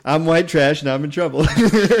I'm white trash and I'm in trouble.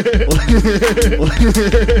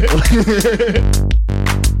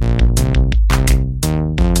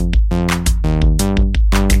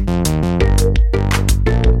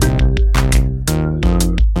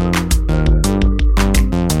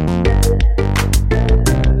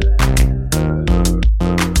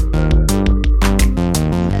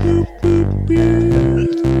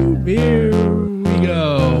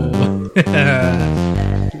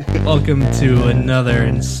 Welcome to another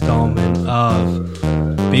installment of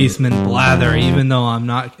Basement Blather, even though I'm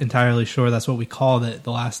not entirely sure that's what we called it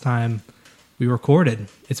the last time we recorded.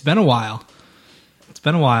 It's been a while. It's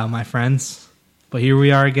been a while, my friends. But here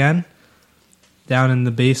we are again. Down in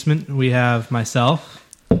the basement, we have myself,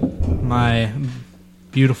 my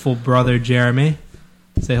beautiful brother Jeremy.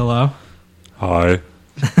 Say hello. Hi.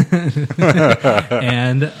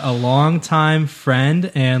 And a longtime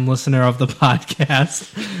friend and listener of the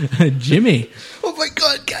podcast, Jimmy. Oh my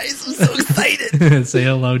god, guys, I'm so excited. Say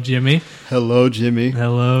hello, Jimmy. Hello, Jimmy.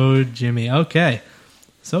 Hello, Jimmy. Okay.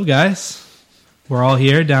 So, guys, we're all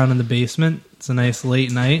here down in the basement. It's a nice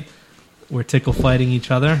late night. We're tickle fighting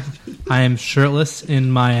each other. I am shirtless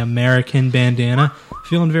in my American bandana.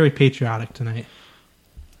 Feeling very patriotic tonight.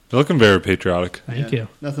 You're looking very patriotic. Thank you.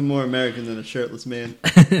 Nothing more American than a shirtless man.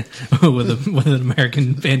 with an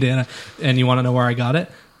American bandana. And you want to know where I got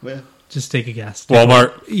it? Where? Just take a guess.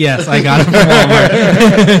 Walmart. Yes, I got it from Walmart.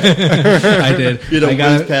 I did. You I know,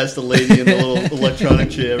 got whiz past the lady in the little electronic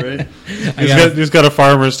chair, right? He's got a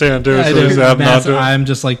farmer stand too. So he's I'm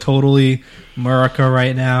just like totally America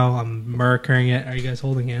right now. I'm Americaing it. Are you guys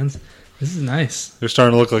holding hands? This is nice. You're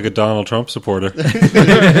starting to look like a Donald Trump supporter. Let's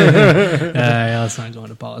not go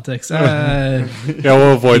into politics. Yeah,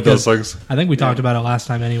 we'll avoid those things. I think we talked about it last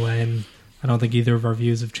time anyway, and I don't think either of our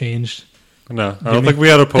views have changed. No, I don't think we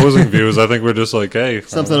had opposing views. I think we're just like, hey.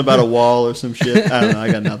 Something about a wall or some shit. I don't know.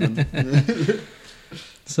 I got nothing.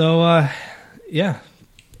 So, yeah.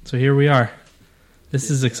 So here we are.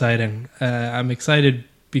 This is exciting. I'm excited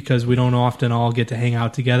because we don't often all get to hang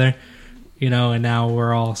out together. You know, and now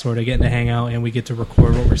we're all sort of getting to hang out and we get to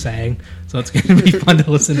record what we're saying. So it's going to be fun to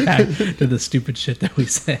listen back to the stupid shit that we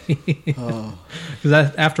say. Because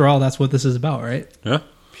after all, that's what this is about, right? Yeah.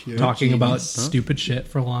 Pure Talking genius. about stupid shit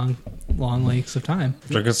for long lengths of time.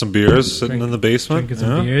 Drinking some beers, sitting in the basement. Drinking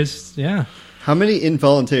some beers, yeah. How many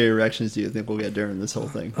involuntary erections do you think we'll get during this whole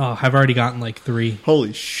thing? Oh, I've already gotten like 3.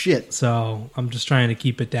 Holy shit. So I'm just trying to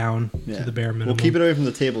keep it down to the bare minimum. We'll keep it away from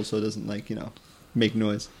the table so it doesn't, make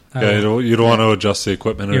noise. Yeah, you don't want to adjust the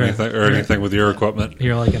equipment or anything with your equipment.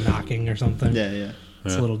 Hear like a knocking or something. Yeah.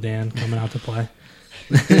 It's little Dan coming out to play.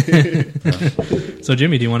 So,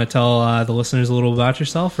 Jimmy, do you want to tell the listeners a little about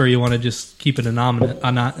yourself, or you want to just keep it anonymous? It's a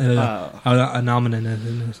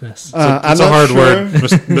hard word,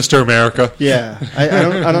 Mr. America. Yeah, I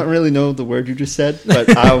don't really know the word you just said, but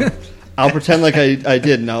I'll pretend like I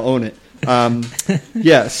did and I'll own it.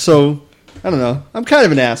 Yeah, so I don't know. I'm kind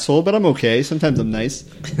of an asshole, but I'm okay. Sometimes I'm nice.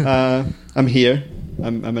 I'm here.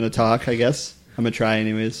 I'm going to talk, I guess. I'm going to try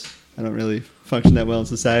anyways. I don't really function that well in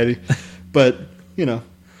society. But, you know,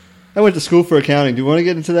 I went to school for accounting. Do you want to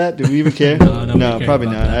get into that? Do we even care? No, probably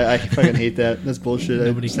not. I fucking hate that. That's bullshit.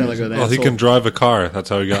 Nobody I sound like an asshole. Well, he can drive a car. That's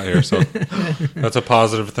how he got here. So that's a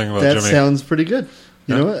positive thing about That Jimmy. sounds pretty good.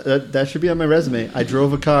 You know what? That should be on my resume. I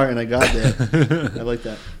drove a car and I got there. I like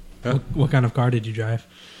that. Yeah. What kind of car did you drive?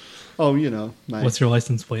 Oh, you know. What's your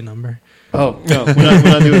license plate number? Oh, no. We're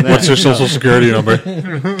not doing that. What's your social security number?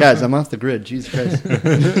 Guys, I'm off the grid. Jesus Christ.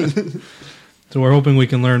 So we're hoping we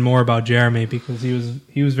can learn more about Jeremy because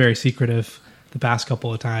he was very secretive the past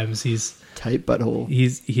couple of times. He's tight butthole.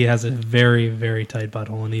 He has a very, very tight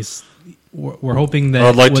butthole, and we're hoping that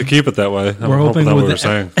I'd like to keep it that way. We're hoping that's what with we're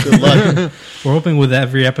saying. Good luck. We're hoping with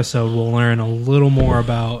every episode we'll learn a little more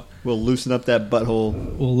about. We'll loosen up that butthole.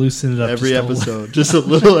 We'll loosen it up every episode, just a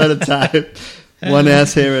little at a time, one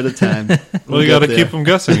ass hair at a time. Well, you got to keep them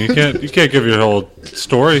guessing. You can't give your whole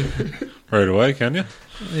story right away, can you?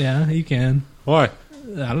 Yeah, you can. Why?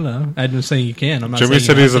 I don't know. I'm just saying you can. I'm not. Jimmy saying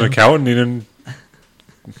said he's an accountant.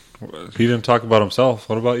 He didn't talk about himself.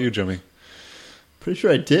 What about you, Jimmy? Pretty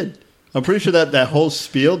sure I did. I'm pretty sure that whole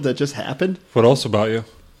spiel that just happened. What else about you?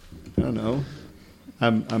 I don't know.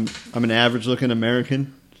 I'm an average looking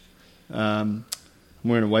American. I'm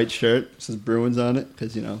wearing a white shirt. It says Bruins on it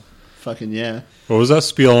because, you know, fucking yeah. What was that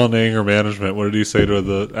spiel on anger management? What did he say to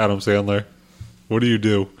the Adam Sandler? What do you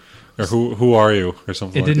do? Or who are you? Or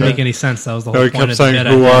something. It didn't make any sense. That was the whole he point kept of saying, the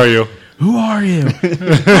bit. "Who are you? Who are you?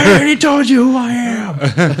 I already told you who I am."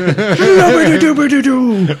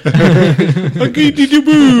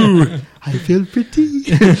 I feel pretty.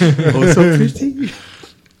 Oh, so pretty.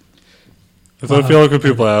 So I feel like when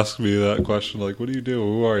people ask me that question, like, "What do you do?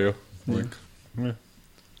 Who are you?" I'm like, yeah.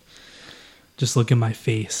 Just look in my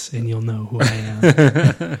face and you'll know who I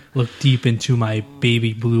am. Look deep into my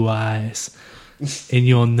baby blue eyes and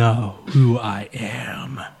you'll know who I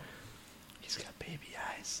am. He's got baby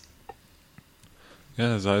eyes.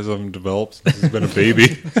 Yeah, his eyes haven't developed since he's been a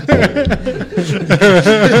baby.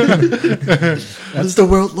 What does the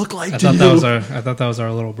world look like I to thought you? that was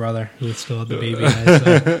our little brother who still had the baby eyes.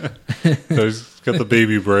 So. So he's got the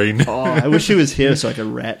baby brain. Oh, I wish he was here so I could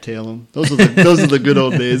rat tail him. Those are the good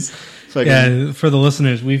old days. So I can, Yeah, for the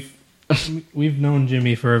listeners, we've known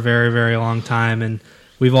Jimmy for a very, very long time, and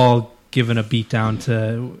we've all given a beat down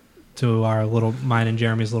to our mine and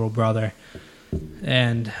Jeremy's little brother.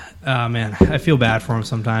 And man, I feel bad for him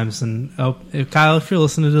sometimes. And Kyle, if you're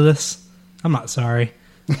listening to this, I'm not sorry,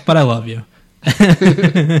 but I love you.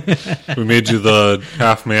 We made you the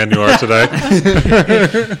half man you are today.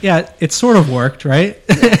 Yeah, it sort of worked, right?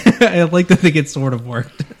 I'd like to think it sort of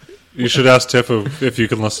worked. You should ask Tiff if you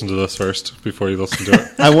can listen to this first before you listen to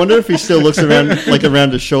it. I wonder if he still looks around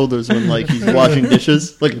his shoulders when he's washing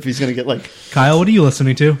dishes. Like if he's gonna get Kyle, what are you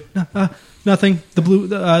listening to? Nothing.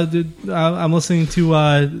 I'm listening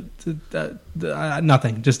to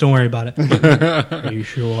nothing. Just don't worry about it. Are you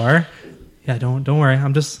sure? Yeah, don't worry.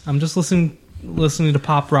 I'm just listening to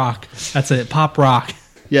pop rock. That's it. Pop rock.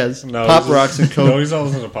 yes, No, pop rocks and coke. No, he's not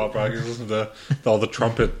listening to pop rock. He's listening to all the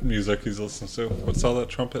trumpet music he's listening to. What's all that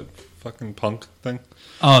trumpet fucking punk thing?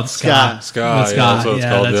 Oh, the ska. Ska, The yeah, that's what it's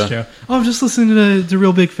called, that's yeah. true. Oh, I'm just listening to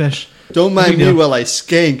Real Big Fish. Don't mind Big me deal. while I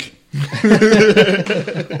skank.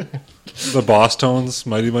 The Boss Tones,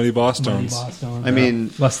 Mighty Boss Mighty Tones. Boss Tones. I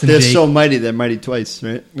mean, Less than they're Jake. so mighty. They're mighty twice,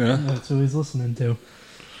 right? Yeah. That's what he's listening to.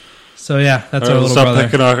 So yeah, that's All our right, little stop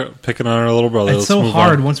brother. picking on our little brother. It's Let's so move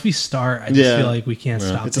hard. on. Once we start, I just Yeah. feel like we can't Yeah.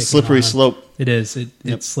 stop. It's a picking slippery on him. slope. It is. It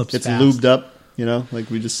Yep. slips. It's fast. lubed up. Like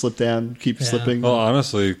we just slip down, keep Yeah. slipping. Well,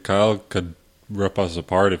 honestly, Kyle could rip us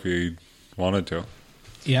apart if he wanted to,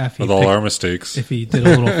 Yeah, if he with all our mistakes. if he did a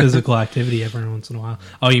little physical activity every once in a while.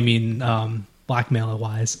 Oh, you mean blackmail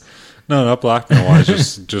wise? No, not blackmail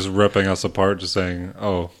wise, just ripping us apart, just saying,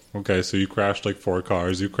 "Oh, okay, so you crashed like 4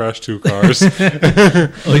 cars, you crashed 2 cars,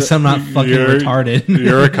 At least I'm not fucking retarded.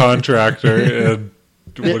 You're a contractor, and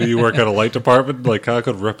what do you work at a light department? Like, Kyle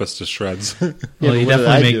could rip us to shreds." Well, but he what did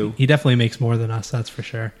I do? he definitely makes more than us. That's for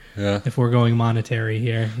sure. Yeah. If we're going monetary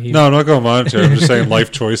here, No, I'm not going monetary. I'm just saying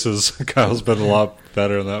life choices. Kyle's been a lot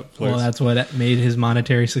better in that place. Well, that's what made his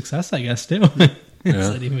monetary success, I guess, too.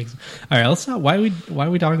 Yeah. So he makes, all right, let's not. Why are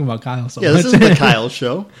we talking about Kyle so Yeah, much? this is the Kyle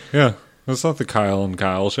show. Yeah, that's not the Kyle and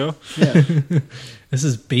Kyle show. Yeah. This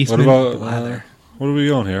is What basement about blather. what are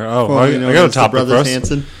we on here? Oh, Formerly I known got a as the topic for Brothers us.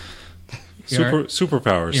 Hanson.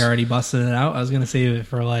 Superpowers. You're already busting it out. I was gonna save it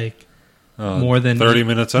for like Uh, more than 30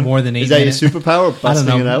 minutes in. More than 8 Is that your minutes. superpower? I don't Busting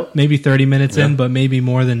know. it out? Maybe 30 minutes Yeah. in, but maybe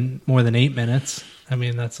more than 8 minutes. I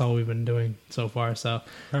mean, that's all we've been doing so far. So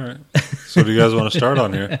All right. So, do you guys want to start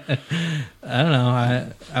on here? I don't know.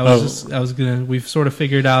 I was gonna. We've sort of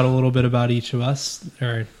figured out a little bit about each of us,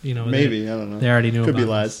 or Maybe. I don't know. they already knew. Could be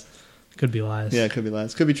about lies. us. Could be lies. Yeah, it could be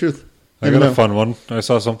lies. Could be truth. I Never got know. a fun one. I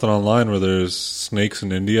saw something online where there's snakes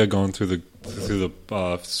in India going through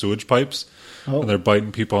the sewage pipes, Oh. and they're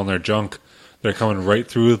biting people on their junk. They're coming right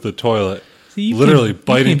through the toilet, See, you literally came- you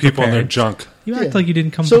biting came people on their prepared. junk You act Yeah. like you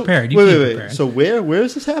didn't come So, prepared. You wait, came wait. prepared. So where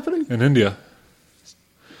is this happening? in India.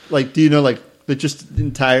 Like, do you know, like just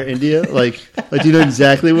entire India? Like, do you know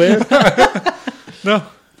exactly where? No.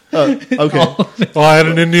 Oh, okay. Well, I had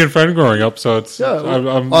an Indian friend growing up, so it's. Yeah,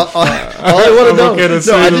 I'm all I want to know. okay to No,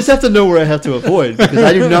 say I this. just have to know where I have to avoid because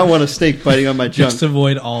I do not want a snake biting on my junk. Just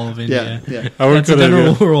avoid all of India. Yeah, yeah. I worked That's a at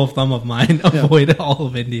general rule of thumb of mine. Avoid all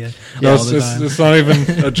of India No, all the time. it's not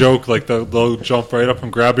even a joke. Like they'll jump right up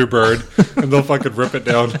and grab your bird, and they'll fucking rip it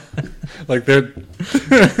down. Like they're.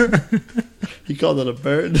 He called it a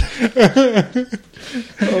bird.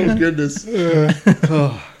 Oh goodness.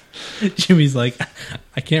 Oh, Jimmy's like,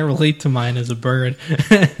 I can't relate to mine as a bird.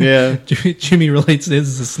 yeah. Jimmy relates to his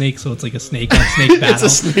as a snake, so it's like a snake on snake battle. It's a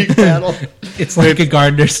snake battle. It's like a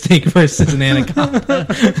gardener snake versus an anaconda.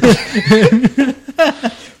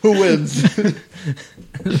 Who wins?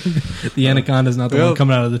 The anaconda's not the Yeah. one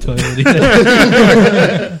coming out of the toilet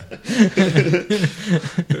either.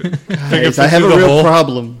 Guys, I have a through the real hole.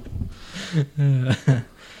 problem.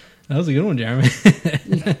 That was a good one, Jeremy.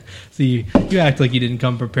 See, you act like you didn't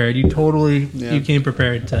come prepared. You came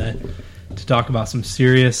prepared to talk about some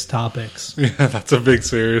serious topics. Yeah, that's a big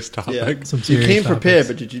serious topic. Yeah. Some You serious came topics. prepared,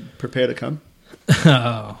 but did you prepare to come?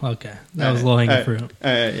 Oh, okay. That was low hanging fruit. All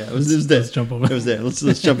right, yeah, it was there. Let's jump over. It was there.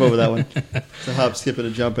 Let's jump over that one. It's a hop, skip, and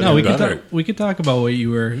a jump. No, we could could talk about what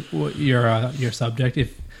your subject.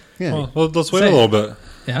 If Yeah. Well, let's wait Say a it. little bit.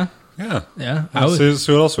 yeah, Yeah. I was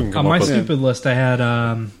See what else we can come on my up with. stupid list. I had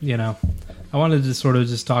I wanted to sort of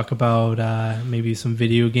just talk about maybe some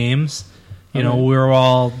video games. You know, we're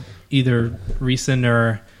all either recent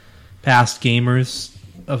or past gamers.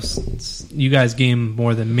 You guys game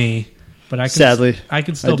more than me, but I Sadly, I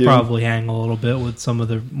could still I do. probably hang a little bit with some of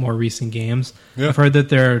the more recent games. Yeah. I've heard that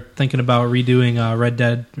they're thinking about redoing Red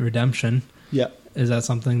Dead Redemption. Yeah, Is that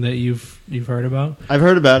something that you've heard about? I've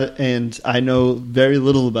heard about it, and I know very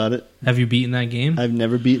little about it. Have you beaten that game? I've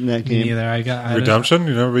never beaten that Me game. neither. I Redemption?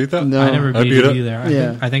 You never beat that? No, I never I beat beat it it. either.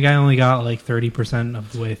 Yeah. I think I only got like 30%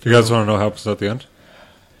 of the way You through. guys want to know what happens at the end?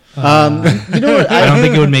 You know what? I don't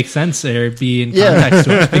think it would make sense or be in Yeah. context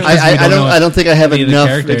to it. because we I don't think I have any of the enough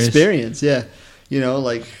characters. experience. Yeah, you know,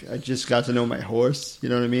 like I just got to know my horse. You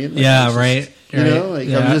know what I mean? Like, Yeah, it's just- right. You know, like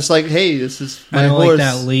Yeah. I'm just like, hey, this is I my don't horse. like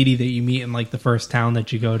that lady that you meet in like the first town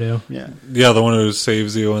that you go to. Yeah, Yeah, the one who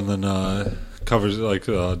saves you and then covers,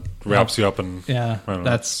 wraps you up and Yeah, I don't know.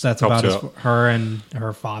 that's Helps about you as out. her and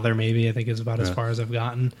her father. Maybe I think is about as Yeah. far as I've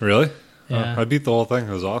gotten. really. Yeah. I beat the whole thing.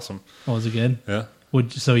 It was awesome. Oh, was it good? Yeah,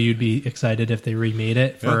 So you'd be excited if they remade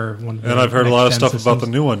it for one of the and I've heard a lot of stuff next-gen about the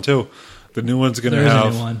systems? new one too. The new one's going to There is a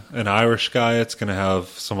have new one. an Irish guy. It's going to have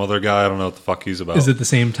some other guy. I don't know what the fuck he's about. Is it the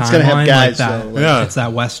same timeline? gonna have guys, like that? though, like- Yeah. It's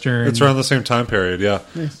that Western. It's around the same time period, yeah.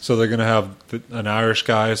 So they're going to have an Irish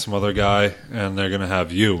guy, some other guy, and they're going to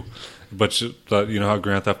have you. But you know how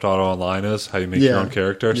Grand Theft Auto Online is, how you make your Yeah. own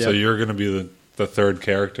character. So Yeah. you're going to be the third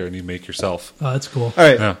character, and you make yourself. Oh, that's cool. all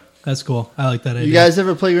right. Yeah, That's cool. I like that idea. You guys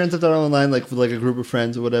ever play Grand Theft Auto Online, like with like a group of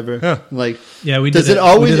friends or whatever? Yeah. Like, Yeah, we does did. it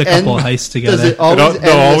always we did a couple end- of heists together. Does it always no, end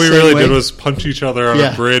all the we same really way? did was punch each other on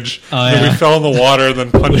Yeah. a bridge. Oh, and yeah. we fell in the water, and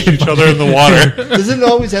then punched each other in the water. Does it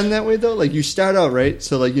always end that way though? Like you start out right,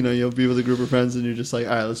 so like you know you'll be with a group of friends and you're just like,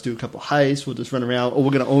 all right, let's do a couple heists. We'll just run around. Oh,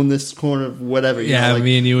 we're gonna own this corner of whatever. You Yeah, know, like,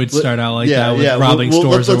 me and you would start out like yeah, that with yeah. robbing We'll-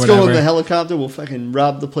 stores let's or go in whatever. the helicopter. We'll fucking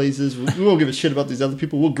rob the places. We won't give a shit about these other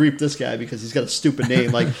people. We'll greep this guy because he's got a stupid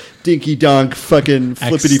name like Dinky Donk fucking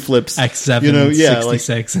Flippity Flips. X7 You know, yeah,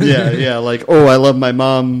 66. like, yeah, like, oh, I love my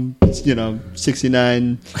mom,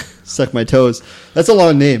 69, suck my toes. That's a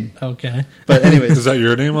long name. Okay. But Is anyways, that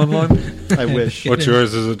your name online? I wish. What's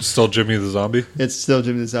yours? Is it still Jimmy the Zombie? It's still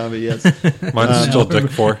Jimmy the Zombie, yes. Mine's still Dick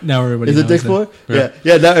 4. Now everybody Is it knows Dick Floor?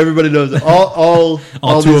 Yeah, now everybody knows it. All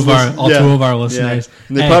two these of our- list- all two of our listeners. Yeah.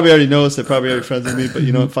 And they Hey. probably already know us. They're probably already friends with me, but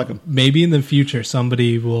you know what? Fuck them. Maybe in the future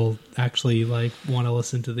somebody will actually like want to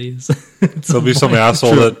listen to these. There'll be some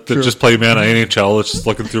asshole True, that true. just play man at NHL that's just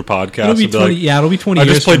looking through podcasts It'll be and be 20. like, Yeah, it'll be 20 I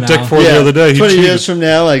years just played from Dick now. 4 the other day. He 20 cheated. years from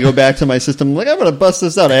now, I go back to my system. I'm like, I'm going to bust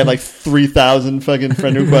this out. I had like 3,000 fucking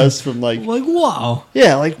friend requests from like, Like, wow.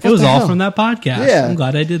 yeah, like, It what was the all hell? from that podcast. Yeah. I'm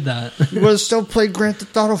glad I did that. You want to still play Grand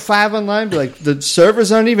Theft Auto 5 online? Be like, the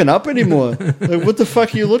servers aren't even up anymore. Like, what the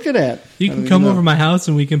fuck are you looking at? You I can don't come even know. over my house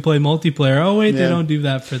and we can play multiplayer. Oh, wait, they Yeah. don't do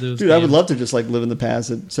that for those Dude, I would games. love to just like live in the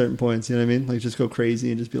past at certain points. You know what I mean? Like just go crazy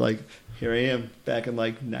and just be like, here I am back in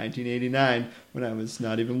like 1989 when I was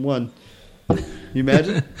not even one. You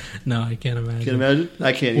imagine? No, I can't imagine. Can you imagine?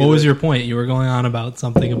 I can't. What either. was your point? You were going on about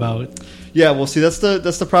something about. Yeah, well, see, that's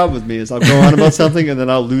the problem with me is I'll go on about something and then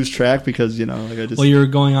I'll lose track because you know, like I just. Well, you were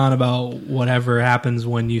going on about whatever happens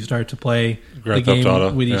when you start to play Grand the Theft game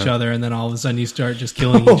Auto, with each yeah. other, and then all of a sudden you start just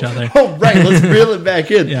killing each other. Oh, right. Let's reel it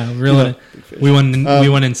back in. Yeah, really. We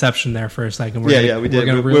went Inception there for a second. We're Yeah, gonna, yeah, we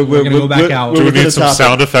did. We're gonna go back out. Do we within need the some topic.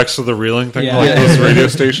 sound effects for the reeling thing Yeah. like Yeah. those radio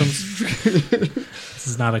stations? This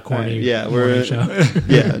is not a corny Yeah, morning we're show.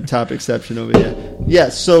 yeah, top exception over here. Yeah,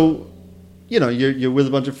 so you know, you're with a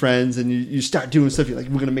bunch of friends and you start doing stuff. You're like,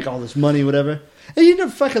 we're gonna make all this money, whatever, and you end up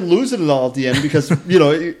fucking losing it all at the end because you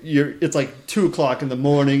know it's like 2:00 in the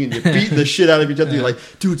morning and you're beating the shit out of each other. You're like,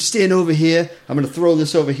 dude, stand over here. I'm gonna throw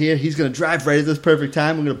this over here. He's gonna drive right at this perfect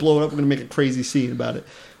time. We're gonna blow it up. We're gonna make a crazy scene about it.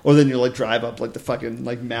 Or then you like drive up like the fucking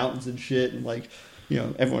like mountains and shit and like. You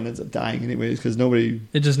know, everyone ends up dying anyways because nobody.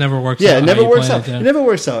 It just never works. Yeah, out it never how you works plan out. it, It never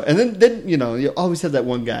works out. And then you know, you always have that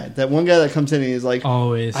one guy that comes in and he's like,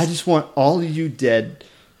 Always. I just want all of you dead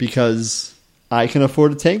because I can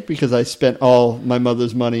afford a tank because I spent all my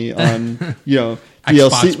mother's money on you know Xbox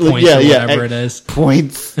DLC. points or whatever it is.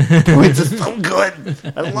 Points is so good.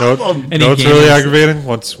 I love them. Any No, it's game really is- aggravating.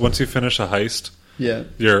 Once you finish a heist, Yeah,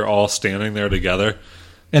 you're all standing there together.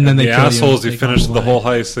 And then they The kill assholes, you. you finish the whole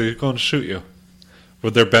heist, they're going to shoot you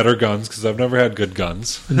with their better guns because I've never had good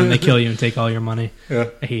guns. And then they kill you and take all your money. Yeah.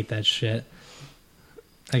 I hate that shit.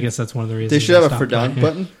 I guess that's one of the reasons. they should I have a stopped for done playing.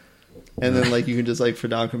 button. and then like you can just like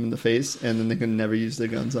ferdonk them in the face, and then they can never use their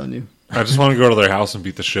guns on you. I just want to go to their house and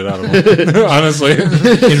beat the shit out of them. Honestly, I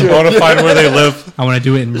want to find where they live. I want to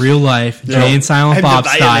do it in real life, Yeah. Jay and Silent I'm Bob the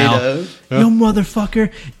style. violator. Yo,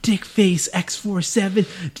 motherfucker, Dick Face X47. Did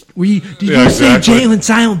Yeah, you exactly. say Jay and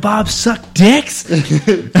Silent Bob suck dicks?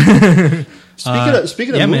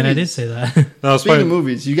 Speaking of yeah, movies, man, I did say that. No, it's speaking fine. of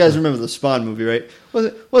movies, you guys remember the Spawn movie, right?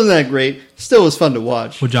 Wasn't that great? Still was fun to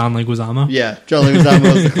watch. With John Leguizamo. Yeah, John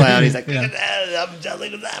Leguizamo was the clown. He's like, Yeah. I'm John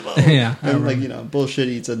Leguizamo. Yeah, I and like remember. bullshit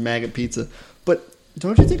eats a maggot pizza. But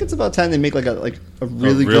don't you think it's about time they make like a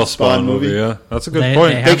really A real good Spawn movie? Yeah, that's a good They,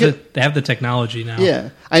 point. they have the technology now. Yeah,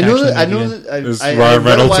 to I know actually that. I make know it. that. Is I Ryan read a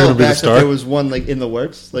Reynolds while gonna be the back star? that there was one like in the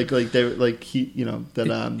works, like he,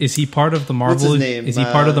 that Is he part of the what's Marvel? his name? Is he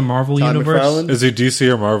part of the Marvel Todd universe? McFarlane? Is he DC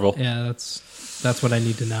or Marvel, Yeah, that's what I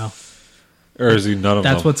need to know. or is he none of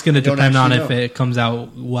That's them? what's going to I don't depend on actually if know. it comes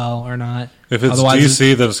out well or not. If it's Otherwise,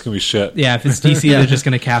 DC, then it's gonna be shit. yeah, if it's DC, Yeah. they're just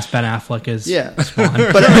going to cast Ben Affleck as Yeah. Spawn.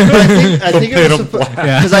 But I think Paint it was him black.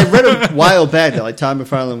 because I read a while back that like Todd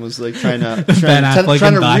McFarlane was like trying to Affleck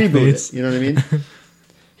trying to in reboot blackface. it. You know what I mean?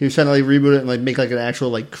 He was trying to like reboot it and like make like an actual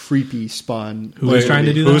like creepy Spawn. Who was trying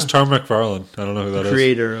to do that? Who's Tom McFarlane? I don't know who that is.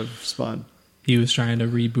 Creator of Spawn. He was trying to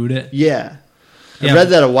reboot it. Yeah. Yeah, I read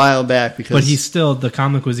that a while back because But he's still, the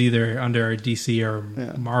comic was either under DC or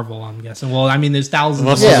Yeah. Marvel, I'm guessing. Well, I mean, there's thousands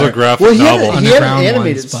Unless of it's yeah. a graphic well, he novel. Had, he had an Underground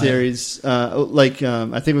animated ones, but- series,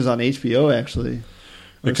 I think it was on HBO actually. Or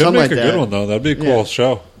They could something make like a that. good one though. That'd be a cool Yeah.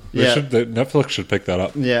 show. Yeah. Netflix should pick that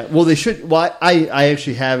up. Yeah, well, they should. Well, I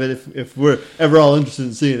actually have it if we're ever all interested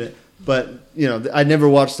in seeing it. But I never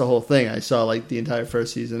watched the whole thing. I saw like the entire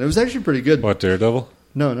first season. It was actually pretty good. What, Daredevil?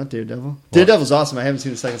 No, not Daredevil. Daredevil's awesome. I haven't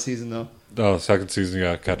seen the second season though. Oh, second season, you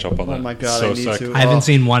gotta catch up on that. Oh my God, so I need sick. to. I haven't Oh.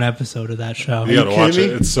 seen one episode of that show. You gotta you watch kidding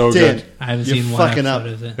it. me? It's so Dan, good. I haven't You're seen one fucking episode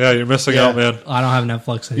up. of it. Yeah, you're missing Yeah. out, man. I don't have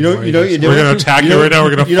Netflix You know anymore. what you're either, doing? We're gonna attack you right now.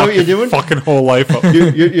 We're gonna you know what you're doing? fucking whole life up.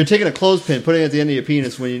 You're taking a clothespin, putting it at the end of your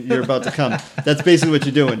penis when you're about to come. That's basically what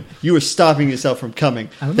you're doing. You are stopping yourself from coming.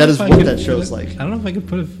 I don't know That if is I what could that fit show's a- like. I don't know if I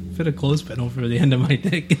could fit a clothespin over the end of my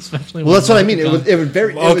dick, especially. Well, when that's what I I'm mean. about to It would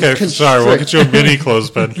very. It Okay, would sorry. We'll constrict. get you a mini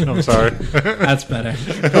clothespin. I'm sorry. come. That's better.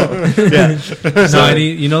 Yeah. No, I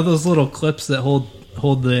need, you know those little clips that hold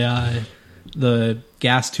the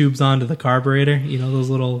gas tubes onto the carburetor. You know those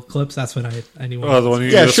little clips. That's what I need. Oh, the one you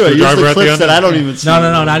Yeah, get a sure. Use screwdriver the at the clips end. that I don't even see.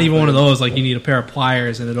 No, not even one of those. Like you need a pair of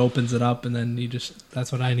pliers and it opens it up, and then you just.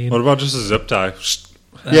 That's what I need. What about just a zip tie?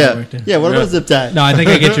 That Yeah. worked, Yeah. What Yeah. about zip tie? No, I think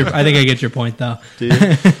I get your point though. Do you?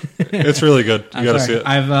 It's really good. You I'm gotta sorry. see it.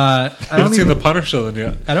 I I haven't don't seen even. the Punisher then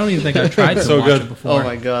yet. I don't even think I've tried to So watch good. it before. Oh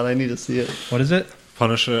my god, I need to see it. What is it?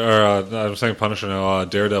 Punisher, or I'm saying Punisher now.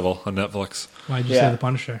 Daredevil on Netflix Why'd you Yeah. say the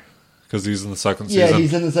Punisher? because he's in the second Yeah, season.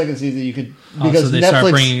 he's in the second season. You could Oh, because so they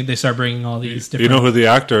Netflix start bringing all these Do different. you know who the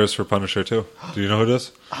actor is for Punisher too? Do you know who it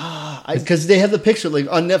is? because they have the picture like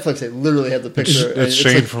on Netflix. They literally have the picture. and It's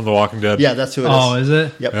Shane like- from The Walking Dead. yeah, that's who it is. Oh, is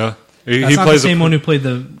it? Yep. Yeah. He That's not plays the same a, one who played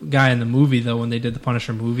the guy in the movie though. When they did the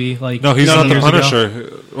Punisher movie, like No, he's years not the ago. Punisher.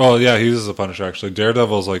 Well, yeah, he's the Punisher actually.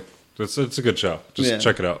 Daredevil's like it's a good show. Just Yeah.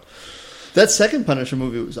 check it out. That second Punisher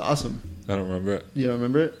movie was awesome. I don't remember it. You don't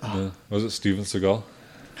remember it? Oh, Yeah. Was it Steven Seagal?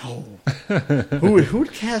 no. who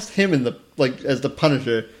would cast him in the like as the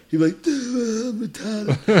Punisher? He'd be like, I'm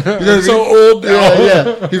retarded. You know what I mean? So old now.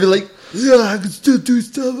 Yeah. He'd be like, yeah, I can still do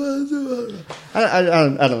stuff. I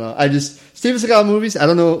don't know. I just Steven Seagal movies. I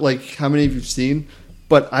don't know like how many of you've seen,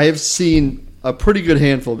 but I have seen a pretty good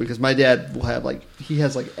handful because my dad will have like he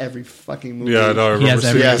has like every fucking movie. Yeah, I know. I He remember has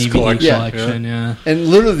every seeing his DVD collection. collection. Yeah. And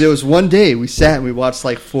literally, there was one day we sat and we watched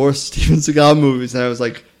like 4 Steven Seagal movies, and I was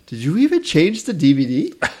like, "Did you even change the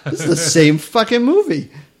DVD? This is the same fucking movie."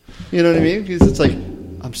 You know what I mean? Because it's like,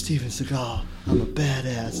 I'm Steven Seagal. I'm a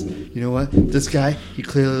badass. You know what? This guy, he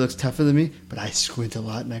clearly looks tougher than me, but I squint a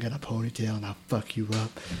lot and I got a ponytail and I'll fuck you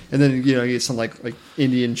up. And then you get some like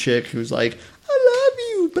Indian chick who's like, "I love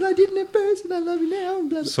you, but I didn't at first, and I love you now." And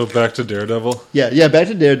blah, blah. So back to Daredevil. Yeah. Back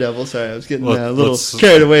to Daredevil. Sorry, I was getting a little let's-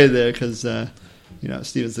 carried away there because Steven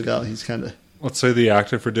Seagal, he's kind of. Let's say the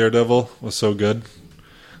actor for Daredevil was so good.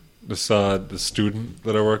 This the student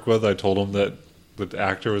that I work with, I told him that the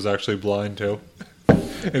actor was actually blind too,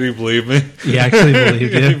 and he believed me. He actually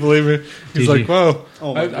believed He you. believed me. He's Did like, you? "Wow,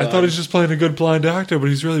 Oh my I God. thought he's just playing a good blind actor, but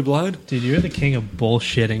he's really blind." Dude, you're the king of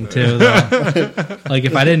bullshitting too. Though. Like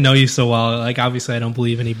if I didn't know you so well, like obviously I don't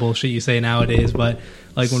believe any bullshit you say nowadays, but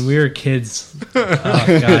like when we were kids,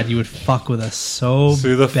 oh god, you would fuck with us so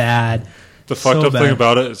See, the- bad. The fucked So up thing bad.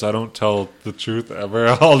 about it is I don't tell the truth ever.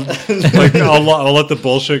 I'll let the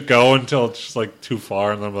bullshit go until it's just like too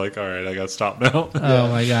far, and then I'm like, all right, I gotta stop now. Oh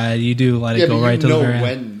my god, you do let Yeah, it go but right you to the know very end.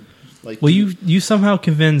 when. Like, Well, you somehow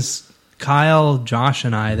convince Kyle, Josh,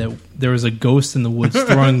 and I that there was a ghost in the woods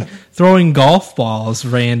throwing golf balls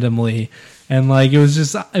randomly, and like it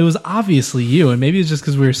was obviously you, and maybe it's just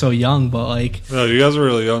because we were so young, but like No, you guys were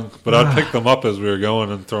really young, but I'd pick them up as we were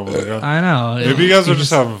going and throw them again. I know Maybe you guys were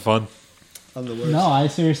just having fun. I'm the worst. No, I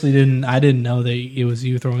seriously didn't. I didn't know that it was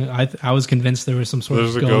you throwing. I was convinced there was some sort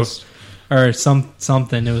There's of a ghost or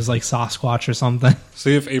something. It was like Sasquatch or something.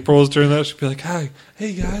 See, if April was doing that, she'd be like,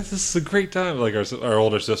 hey guys, this is a great time. Like our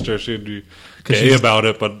older sister, she'd be gay about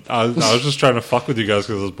it, but I was just trying to fuck with you guys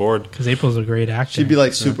because I was bored. Because April's a great actor. She'd be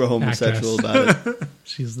like super homosexual about it.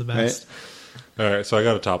 She's the best. All right, so I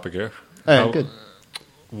got a topic here. All right, good.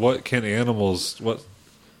 What can animals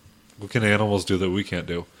do that we can't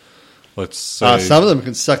do? Let's say Some of them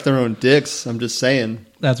can suck their own dicks. I'm just saying.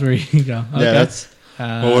 That's where you go. Okay. Yeah, that's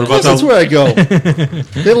well, what about that's where I go.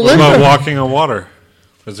 what about walking on water?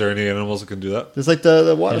 Is there any animals that can do that? There's like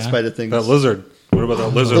the water Yeah. spider thing. That lizard. What about that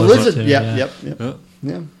lizard? The lizard. too, Yeah, yeah. yep. Yeah.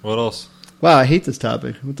 Yeah. What else? Wow, I hate this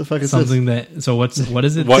topic. What the fuck is Something that. So what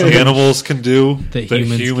is it? What animals can do That that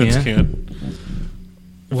humans humans can't? can't?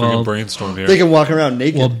 If we Well- can brainstorm here. this? They can walk around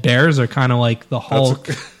naked. Well, bears are kind of like the Hulk.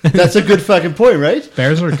 That's a good fucking point, right?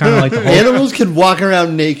 Bears are kind of like the Hulk. Animals can walk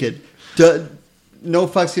around naked. No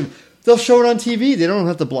fucks given. They'll show it on TV. They don't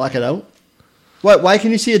have to block it out. Why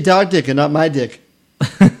can you see a dog dick and not my dick?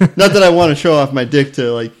 Not that I want to show off my dick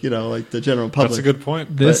to like the general public. That's a good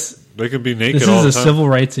point. This They could be naked this all the is a time. civil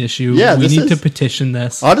rights issue. Yeah, we this need to is- petition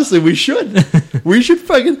this. Honestly, we should. We should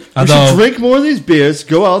Although- should drink more of these beers.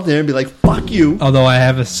 Go out there and be like, "Fuck you." Although I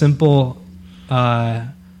have a simple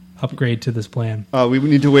upgrade to this plan. We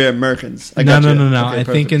need to wear Merkins. No. Okay, I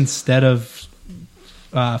think perfect. instead of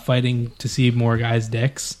fighting to see more guys'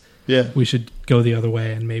 dicks, Yeah. we should go the other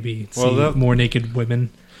way and maybe see Well, that- more naked women.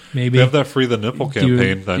 Maybe They have that Free the Nipple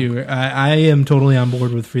campaign. then. I am totally on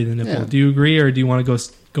board with Free the Nipple. Yeah. Do you agree, or do you want to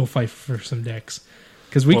go fight for some dicks?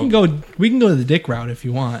 Because we can go the dick route if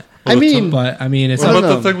you want. I mean, But I mean, it's What I up, don't about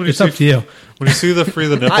the know. thing when you it's see up to you. when you see the Free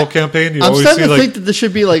the Nipple campaign? You I'm always starting see to like think that this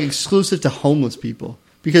should be like exclusive to homeless people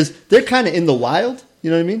because they're kind of in the wild.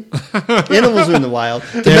 You know what I mean? Animals are in the wild.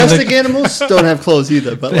 Domestic animals don't have clothes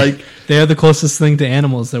either. But like, They're the closest thing to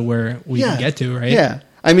animals that we yeah, can get to, right? Yeah.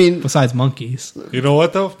 I mean, Besides monkeys. you know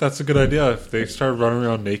what though? That's a good idea. If they start running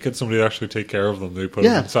around naked, somebody would actually take care of them. They put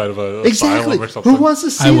Yeah. them inside of a exactly. asylum or something. Who wants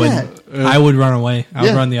to see I would. that? I would run away. I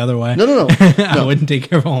would Yeah. run the other way. No. I No. wouldn't take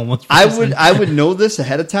care of a homeless I person. would know this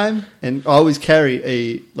ahead of time and always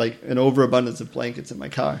carry an overabundance of blankets in my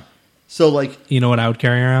car. So like, You know what I would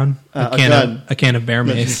carry around? a gun. A can of bear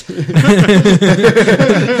mace.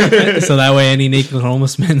 So that way, any naked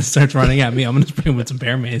homeless man that starts running at me, I'm going to spray him with some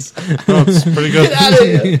bear mace. No, it's pretty good. get out of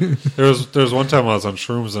here. There was one time I was on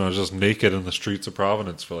shrooms and I was just naked in the streets of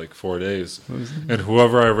Providence for like 4 days, and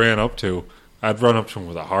whoever I ran up to, I'd run up to him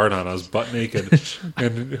with a hard on. I was butt naked,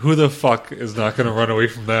 and who the fuck is not going to run away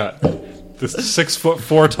from that? This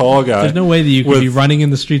 6'4" tall guy. There's no way that you could with- be running in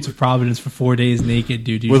the streets of Providence for 4 days naked,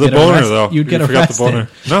 dude. You'd with a get boner arrested. though. You'd get you forgot the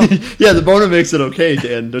arrested. boner. No, Yeah, the boner makes it okay,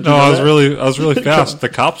 Dan. Don't you no, know I was that? really fast. The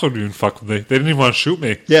cops wouldn't even fuck with me. They didn't even want to shoot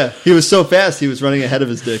me. Yeah, he was so fast, he was running ahead of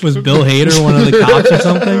his dick. Was Bill Hader one of the cops or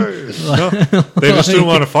something? No, they just didn't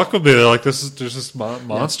want to fuck with me. They're like, there's this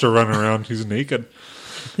monster running around. He's naked.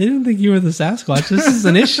 They didn't think you were the Sasquatch. This is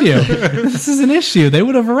an issue. This is an issue. They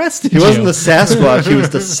would have arrested He you. wasn't the Sasquatch, he was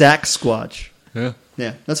the Sack Squatch. Yeah.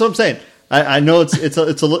 Yeah, that's what I'm saying. I know it's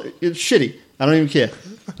shitty. I don't even care.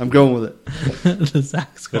 I'm going with it. the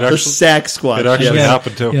Sasquatch. It The actually- Sack Squatch. It actually yeah.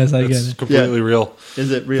 happened too. Yes, I it's get it. completely Yeah. real.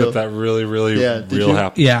 Is it real? That really, really, Yeah, did real you?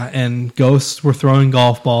 happened. Yeah, and ghosts were throwing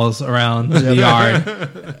golf balls around the yard.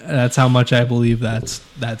 That's how much I believe that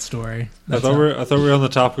story. I thought we were on the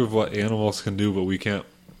topic of what animals can do, but we can't.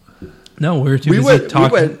 No, we were too We busy went- we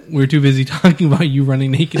talking. went- We were too busy talking about you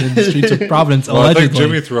running naked in the streets of Providence. Well, I think allegedly,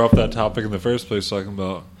 Jimmy threw up that topic in the first place, talking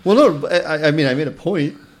about. Well, no, I mean, I made a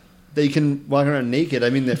point. They can walk around naked.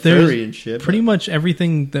 I mean, they're There's furry and shit. pretty much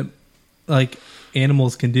everything that like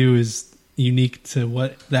animals can do is unique to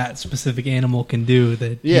what that specific animal can do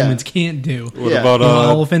that Yeah. humans can't do. What Yeah. about You know,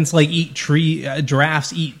 elephants like eat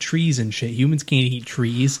giraffes eat trees and shit. Humans can't eat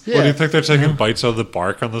trees. Yeah. What do you think they're taking bites out of the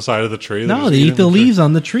bark on the side of the tree? They're No, just they eat eating the tree? leaves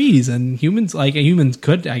on the trees, and humans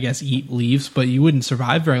could, I guess, eat leaves, but you wouldn't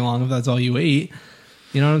survive very long if that's all you ate.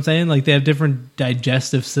 You know what I'm saying? Like they have different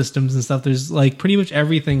digestive systems and stuff. There's like pretty much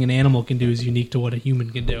everything an animal can do is unique to what a human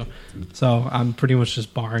can do. So I'm pretty much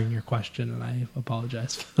just barring your question, and I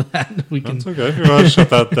apologize for that. We can. That's okay. If you want to shut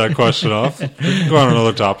that question off, we can go on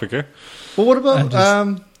another topic here. Well, what about I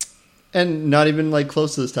just- and not even like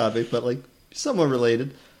close to this topic, but like somewhat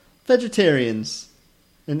related, vegetarians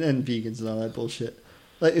and vegans and all that bullshit.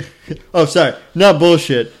 Like, oh, sorry, not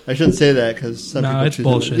bullshit. I shouldn't say that because some people it's choose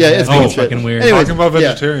bullshit. Yeah, it's I think bullshit. it's fucking weird. Anyways, Talking about yeah.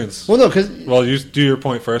 vegetarians. Well, no, because Well, you do your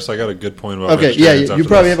point first. I got a good point about okay, yeah, vegetarians. you after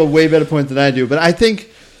probably this. have a way better point than I do. But I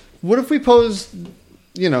think, what if we pose,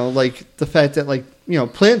 like the fact that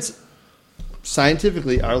plants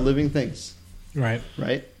scientifically are living things, Right.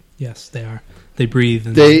 right? Yes, they are. They breathe.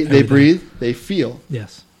 And They everything. breathe, they feel.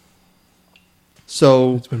 Yes,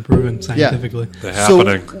 So it's been proven scientifically. The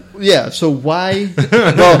happening. So why?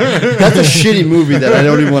 Well, that's a shitty movie that I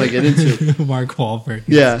don't even want to get into. Mark Wahlberg.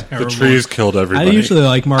 Yeah. He's The terrible. trees killed I everybody. usually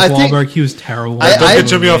like Mark I think- Wahlberg. He was terrible. I- Don't I- get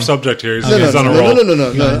Jimmy off subject here. He's, No, he's on a no, roll.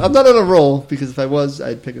 no. I'm not on a roll because if I was,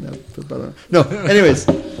 I'd pick it up. But no. Anyways,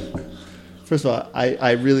 first of all,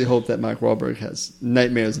 I really hope that Mark Wahlberg has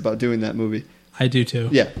nightmares about doing that movie. I do too.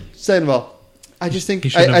 Yeah. Second of all, I just think He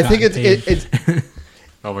should have I think gotten it's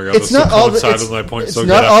Oh my god, it's this not all the coincided with my point. it's So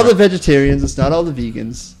not good all after. the vegetarians. It's not all the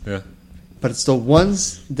vegans. Yeah. But it's the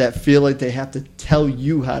ones that feel like they have to tell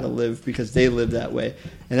you how to live because they live that way.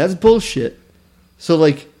 And that's bullshit. So,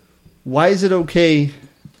 why is it okay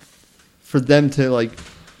for them to,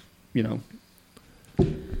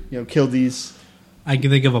 kill these... I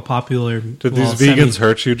can think of a popular. Did these vegans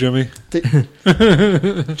hurt you, Jimmy?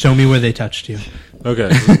 Show me where they touched you.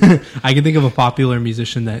 Okay. I can think of a popular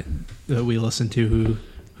musician that we listen to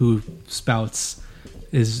who spouts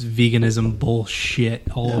is veganism bullshit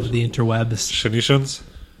all over the interwebs. Shanishans?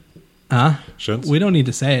 Huh? Shins? We don't need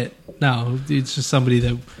to say it. No, it's just somebody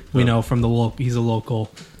that we know from the local. He's a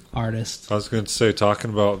local artist. I was going to say,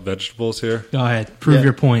 talking about vegetables here, Go ahead, prove Yeah.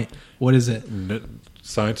 your point. What is it?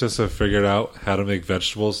 scientists have figured out how to make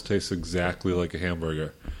vegetables taste exactly like a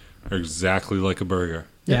hamburger or exactly like a burger.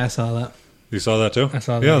 Yeah, I saw that. You saw that too? I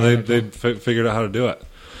saw that. Yeah, Yeah, they figured out how to do it.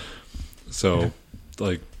 So,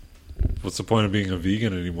 what's the point of being a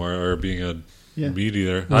vegan anymore or being a meat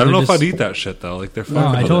eater? Well, I don't know if just- I'd eat that shit though. They're fucking No,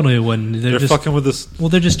 I with totally it. wouldn't. They're just fucking with this. well,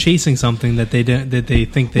 they're just chasing something that they don't, that they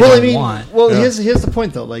think they Well, don't want. well, Yeah. here's the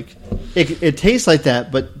point though. It tastes like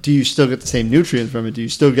that, but do you still get the same nutrients from it? Do you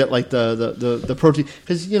still get the protein?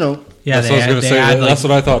 Because Yeah, That's what I was going to say. That's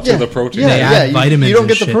what I thought too. The protein. They add vitamins You don't and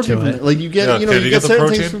get the shit protein to from it. it. Like you get, Yeah, you can you get get the certain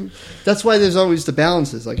protein? things from. That's why there's always the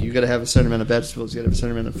balances. Like you got to have a certain amount of vegetables, you got to have a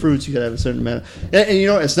certain amount of fruits, you got to have a certain amount. And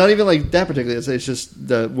it's not even like that particularly. It's just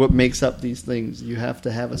what makes up these things. You have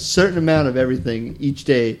to have a certain amount of everything each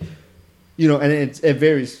day. And it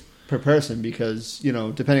varies per person because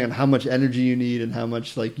depending on how much energy you need and how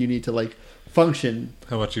much you need to function.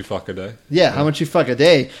 How much you fuck a day? Yeah, how much you fuck a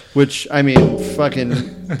day, which, I mean, fucking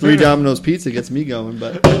 3 Domino's pizza gets me going,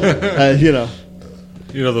 but,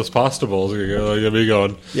 those pasta bowls get me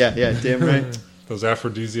going. Yeah, damn right. Those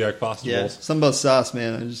aphrodisiac pasta Yeah, bowls. something about sauce,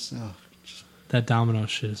 man. That Domino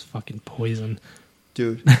shit is fucking poison.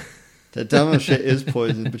 Dude, that Domino shit is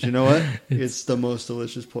poison, but you know what? It's the most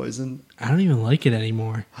delicious poison. I don't even like it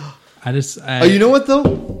anymore. Oh, you know what, though?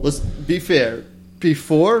 Let's be fair.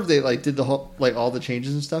 Before they, did the whole, all the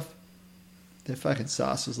changes and stuff, their fucking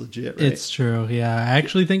sauce was legit, right? It's true. Yeah, I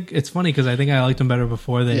actually think it's funny because I think I liked them better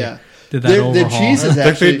before they did that Their overhaul. cheese is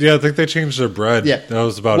I think they changed their bread. Yeah. That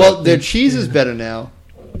was about Well, it. their cheese is better now.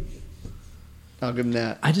 I'll give them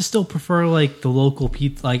that. I just still prefer the local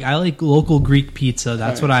pizza. I like local Greek pizza.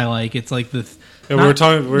 That's All right. what I like. It's like the. Yeah, not- we're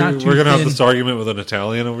talking. We're not too going to have thin. this argument with an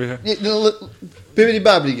Italian over here. Bibbidi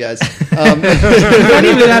bobbidi, guys. He's not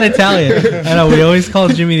even that Italian. I know we always call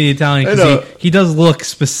Jimmy the Italian I know. because he does look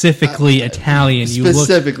specifically Italian.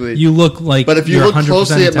 Specifically. you look like. But if you you're look 100%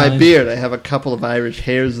 closely at my Italian. beard, I have a couple of Irish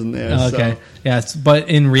hairs in there. Okay. So. Yes, but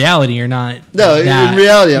in reality, you're not. No, that- in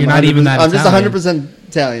reality, I'm you're not even that. I'm just Italian. 100%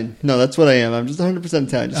 Italian. No, that's what I am. I'm just 100%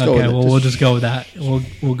 Italian. Just go Okay, with it. well, we'll just go with that.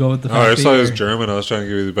 We'll go with the. Oh, I fact saw that he was you're- German. I was trying to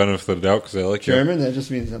give you the benefit of the doubt because I like you. German. That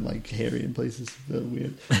just means I'm hairy in places. That's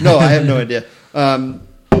weird. No, I have no idea. What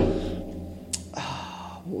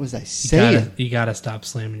was I saying? You gotta stop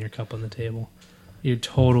slamming your cup on the table. You're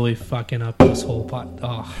totally fucking up this whole pot.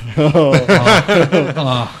 Oh.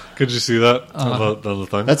 Could you see that on the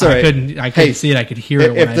thing? That's all right. I couldn't see it. I could hear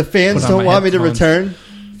it. If the fans don't want me to return,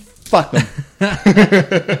 fuck them.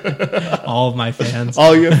 all of my fans,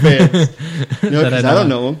 All your fans. that 'cause I don't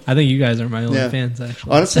know them. I think you guys are my only Yeah. fans,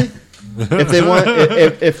 actually. Honestly,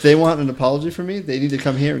 if they want an apology from me, they need to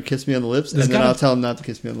come here and kiss me on the lips, There's and then gotta- I'll tell them not to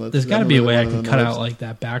kiss me on the lips. There's because got to don't be a really way I want it can on the cut lips. out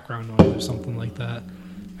that background noise or something like that.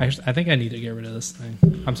 I think I need to get rid of this thing.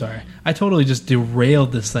 I'm sorry. I totally just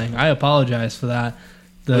derailed this thing. I apologize for that.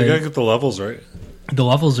 You gotta get the levels right. The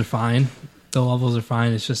levels are fine.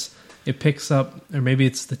 It's just it picks up, or maybe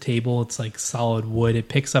it's the table. It's solid wood. It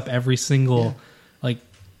picks up every single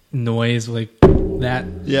noise.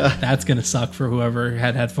 that's gonna suck for whoever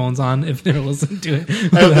had headphones on if they're listening to it.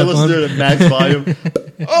 I have to listen to it at max volume.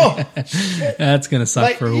 Oh, that's gonna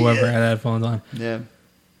suck for whoever had headphones on. Yeah.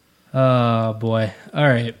 Oh boy. All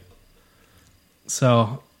right.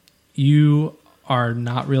 So you are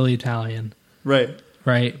not really Italian, Right.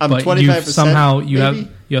 right? I'm but 25%, somehow you maybe?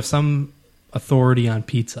 have some authority on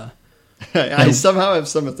pizza I somehow have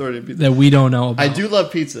some authority on pizza. that we don't know about. I do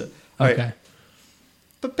love pizza. Right. Okay.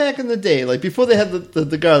 But back in the day, like before they had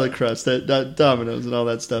the garlic crust, that Domino's and all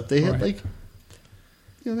that stuff, they had Right.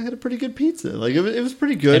 they had a pretty good pizza. Like it was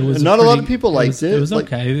pretty good. It was And not a lot of people liked it. It was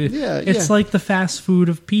Like, okay. yeah, It's yeah. like the fast food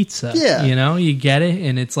of pizza. Yeah. You know, you get it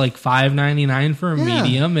and it's like $5.99 for a Yeah.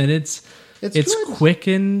 medium, and it's good. quick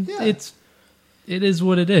and Yeah. it is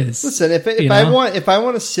what it is. Listen, if you I know? want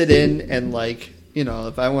to sit in and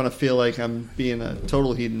if I want to feel like I'm being a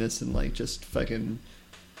total hedonist and like just fucking,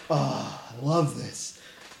 I love this.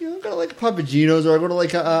 I go to like Papagino's or I go to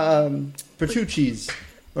like Bertucci's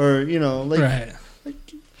or Right.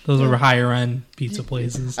 Those are higher end pizza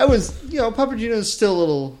places. I was Papagino's still a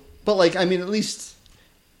little, but at least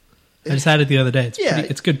I just had it the other day. Yeah.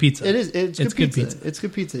 It's good pizza. it is. It's good pizza. It's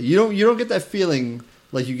good pizza. You don't get that feeling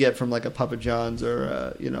like you get from like a Papa John's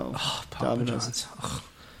or Papa Domino's. John's. Ugh,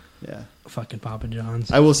 Yeah, fucking Papa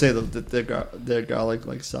John's. I will say though that their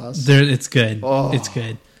garlic sauce. It's good. Oh. It's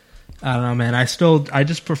good. I don't know, man. I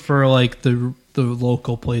just prefer like the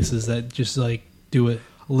local places that just like do it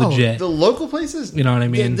legit. The local places, You know what I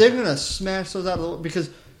mean? They're gonna smash those out of the because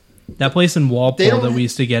That place in They Walpole don't that we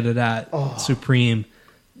used to get it at, Supreme,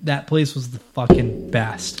 that place was the fucking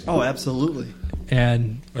best. absolutely.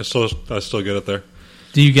 And I still get it there.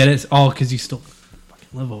 do you get it? Oh, because you still fucking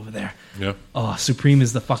live over there. Yeah. Oh, Supreme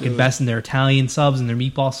is the fucking Dude. best, and their Italian subs and their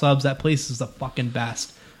meatball subs. That place is the fucking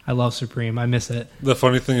best. I love Supreme. I miss it. The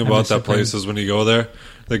funny thing about miss that Supreme. place is when you go there,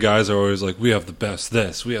 the guys are always like, "We have the best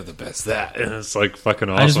this, we have the best that," and it's like fucking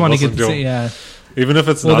awesome. I just want to get Listen to them. see, yeah. Even if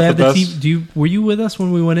it's Well, they not had the the best. were you with us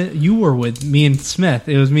when we went in? You were with me and Smith.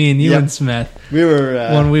 It was me and you Yep. and Smith We were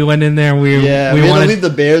when we went in there. We we had to wanted. leave the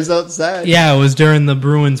Bears outside. Yeah, it was during the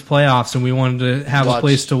Bruins playoffs, and we wanted to have a Watch.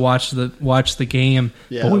 place to watch the game.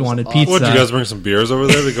 Yeah, but we it was wanted awesome. pizza. What, did you guys bring some beers over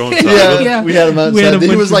there to go inside Yeah, with? Yeah. we had him outside. We had a he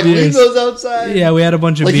bunch was of like, "Leave beers. those outside." Yeah, we had a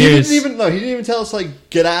bunch of Like beers. he didn't even tell us like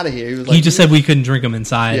get out of here. He was like, He just said we couldn't drink them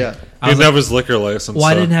inside. Yeah. I He was didn't like, have his liquor license. well,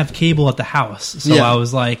 I so- didn't have cable at the house, so Yeah. I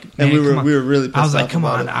was like, And man, we come on. were really pissed I was like, off come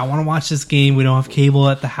about on, it. I want to watch this game. We don't have cable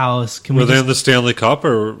at the house. Can Were we they just... in the Stanley Cup,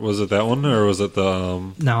 or was it that one, or was it the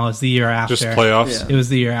No, it was the year after. just playoffs? Yeah. It was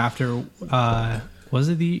the year after. Was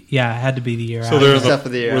it the? Yeah, it had to be the year So after. they're in Except for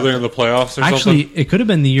the year were they in the playoffs or Actually, something? it could have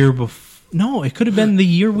been the year before. No, it could have been the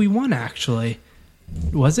year we won. Actually,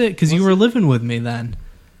 was it? Because you were living with me then.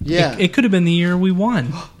 Yeah, It could have been the year we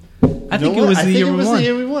won. I think it was the year we won. the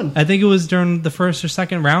year we won. I think it was during the first or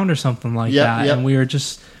second round or something like Yep, that. yep. And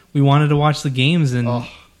we wanted to watch the games, and Oh.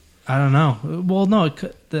 I don't know. Well, no,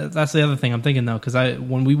 that's the other thing I'm thinking though, because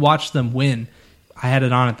when we watched them win, I had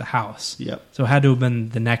it on at the house. Yep. So it had to have been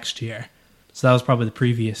the next year. So that was probably the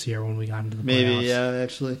previous year when we got into the Maybe, playoffs. yeah,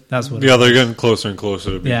 actually. That's what. Yeah, it they're was. getting closer and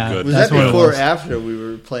closer to being Yeah. good. Was That's that what it before or was. after we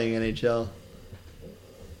were playing NHL?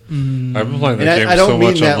 I've been playing And that game I don't so mean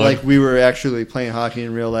much. that I'm like we were actually playing hockey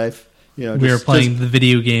in real life. We were playing the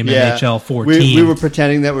video game yeah. NHL 14. We were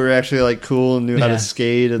pretending that we were actually like cool and knew how Yeah. to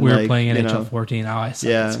skate. And We were like, playing you NHL know, 14. Oh, I suck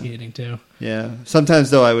Yeah. at skating too. Yeah. Sometimes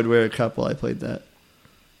though, I would wear a cup while I played that.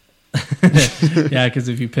 Yeah, because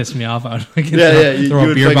if you pissed me off, I would fucking Yeah, yeah, throw you a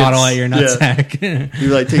would beer fucking bottle at your yeah. nutsack. You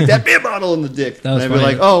would like take that beer bottle in the dick. That was and I'd be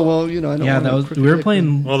funny. like, oh well, I don't. Yeah, want that no was. crooked We were dick.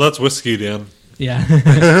 playing. Well, that's whiskey, Dan.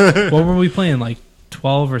 Yeah. What were we playing? Like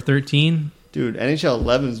 12 or 13? Dude, NHL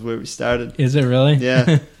 11 is where we started. Is it really?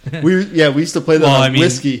 Yeah, we used to play that Well, on I mean-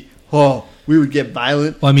 whiskey. Oh, we would get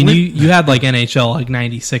violent. Well, I mean, we, you had like NHL like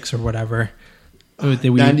 96 or whatever. That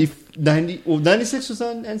we- 90, well, 96 was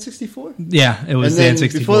on N64. Yeah, it was And the then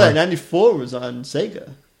N64. before that, 94 was on Sega.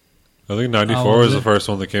 I think 94 Oh, was was the it? first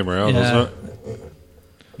one that came around, Yeah. wasn't it?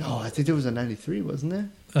 No, I think there was a 93, wasn't there?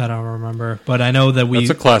 I don't remember, but I know that we.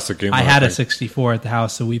 That's a classic game. I had a think. 64 at the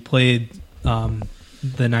house, so we ped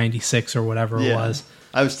the 96 or whatever it was.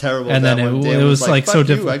 I was terrible. And at then that one. it Dan was, like, "Fuck so you,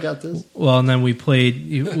 different. I got this. Well, and then we played.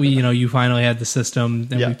 You finally had the system.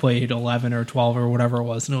 Then Yeah. we played 11 or 12 or whatever it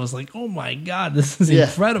was, and it was like, oh my god, this is Yeah.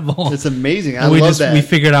 incredible. It's amazing. I And love that. we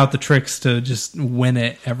figured out the tricks to just win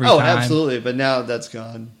it every Oh, time. absolutely. But now that's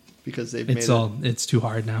gone because they've It's made it's too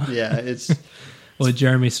hard now. it. Yeah, it's Well,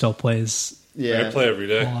 Jeremy still plays yeah. I play every a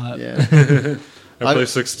day. lot. Yeah. I play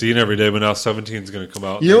 16 every day, but now 17 is going to come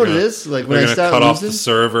out. You know what They're it gonna- is? Like They're when I going to start cut off losing. the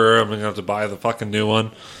server. I'm going to have to buy the fucking new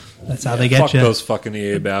one. That's how they get Fuck you. those fucking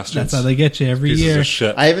EA bastards. That's how they get you every Pieces year. of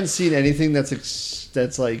shit. I haven't seen anything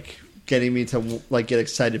that's like getting me to like get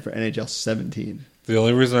excited for NHL 17. The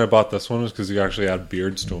only reason I bought this one was because you actually add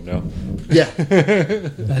beards to them now. Yeah,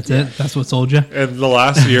 That's it. That's what sold you. And the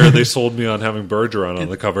last year they sold me on having Bergeron on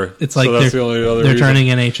the cover. It's like so that's the only other they're reason. turning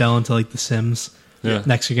NHL into like The Sims. Yeah.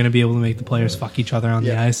 Next, you're going to be able to make the players fuck each other on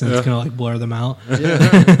the Yeah. ice, and Yeah. it's going to like blur them out.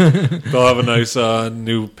 They'll have a nice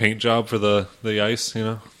new paint job for the ice. You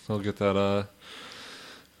know, they'll get that. I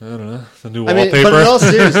don't know, the new I mean, wallpaper. but in all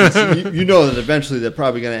seriousness, you know that eventually they're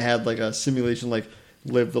probably going to have like a simulation, like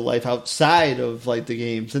live the life outside of like the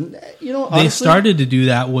games, and you know, honestly, They started to do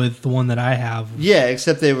that with the one that I have. Yeah,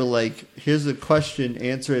 except they were like, "Here's a question,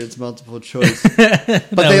 answer it. It's multiple choice." But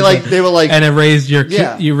they were like, and it raised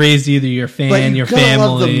Yeah. you raised either your fan, but your you gotta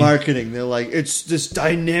love the family. marketing. They're like, it's this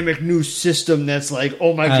dynamic new system that's like,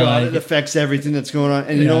 oh my I god, like it it. affects everything that's going on.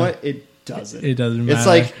 And you Yeah. know what? It doesn't. It doesn't matter. It's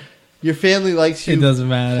like your family likes you. It doesn't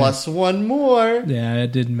matter. Plus one more. Yeah,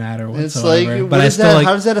 it didn't matter And it's whatsoever. like, but what I is still that? like.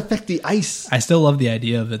 How does that affect the ice? I still love the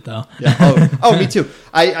idea of it though. Yeah. Oh, me too.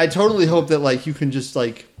 I totally hope that like you can just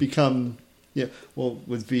like become, well,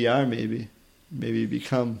 with VR maybe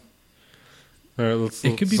become. All right, let's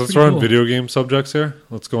It could be let's pretty run cool. video game subjects here.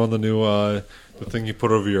 Let's go on the new the thing you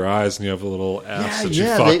put over your eyes, and you have a little ass that you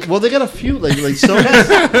fuck. They got a few like so. No,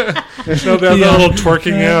 they have that little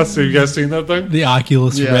twerking ass. Have you guys seen that thing? The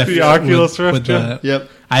Oculus Yeah. Rift. The Oculus Rift, With yeah. Yep.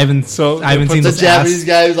 I haven't they put seen The this Japanese ass.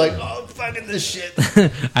 guy who's like, oh, fucking this shit. I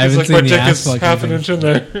It's haven't like seen my the dick ass is fucking half an thing. inch in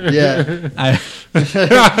there. Yeah.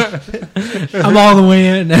 I'm all the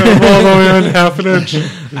way in. I'm all the way in half an inch.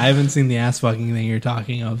 I haven't seen the ass fucking thing you're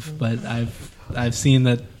talking of, but I've seen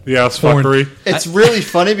that. The ass Porn. fuckery. It's really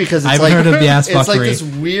funny because it's I've like heard of the ass it's like fuckery. this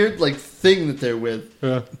weird like thing that they're with.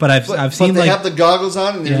 Yeah. But I've seen but they like, have the goggles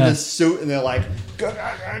on and they're in Yeah. this suit and they're like, "Gah,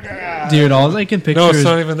 gah, gah, gah." dude, all I can picture No, it's is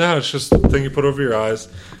not even that. It's just the thing you put over your eyes,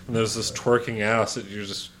 and there's this twerking ass that you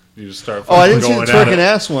just start. Oh, I didn't see the going at twerking it.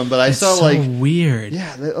 ass one, but I it's saw so like weird.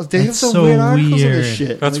 yeah, they have It's some so weird articles of weird. this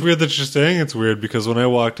shit. That's Like, weird that you're saying it's weird because when I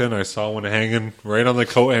walked in, I saw one hanging right on the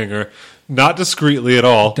coat hanger, not discreetly at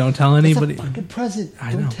all. Don't tell It's anybody. a fucking present.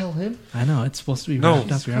 I Don't know. tell him. I know it's supposed to be No.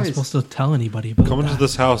 wrapped up. You're not Christ. supposed to tell anybody about Coming that. to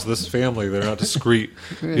this house, this family, they're not discreet.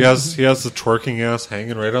 He has the twerking ass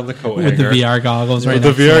hanging right on the coat with the hanger. VR goggles right With the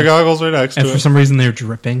next to VR it. goggles right next And to for it. some reason they're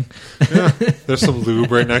dripping. There's some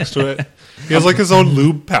lube right next to it. He has like his own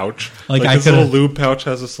lube pouch. Like, Like I his little could've- lube pouch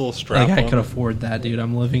has this little strap Like I on could it. afford that, dude.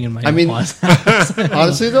 I'm living in my I mean- in-laws'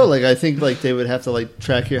 Honestly though, like I think like they would have to like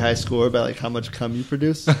track your high score by like how much cum you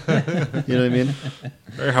produce. You know what I mean?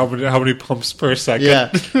 Or how many pumps per second. Yeah.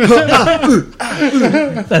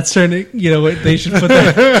 That's turning. You know what? They should put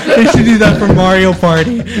that. They should do that for Mario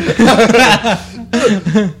Party.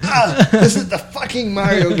 This is the fucking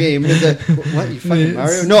Mario game. What, you fucking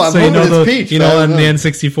Mario? No, I'm So hoping it's the, Peach. You but I know, don't on the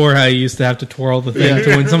N64, how you used to have to twirl the thing Yeah.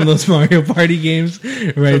 to win some of those Mario Party games, right?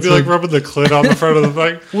 It'd be So- like rubbing the clit on the front of the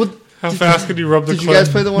thing. Well, How fast could you rub the did clit? you guys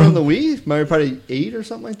play the one on the Wii? Mario Party 8 or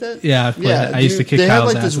something like that? Yeah, I've played it. I used to kick They have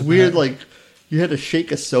Kyle's like ass this with weird that. like you had to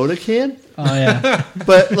shake a soda can. Oh yeah.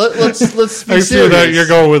 But let's be I see serious. that you're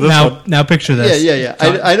going with this one. Now picture Yeah, this.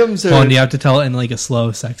 yeah. Items are. Well, and you have to tell it in like a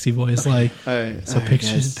slow, sexy voice, like. All right, So all right,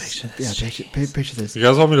 picture guys. this. Yeah, picture this. You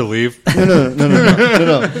guys want me to leave?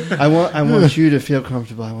 No. I want you to feel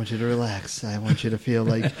comfortable. I want you to relax. I want you to feel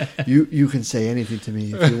like you can say anything to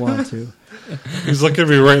me if you want to. He's looking at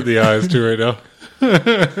me right in the eyes too right now.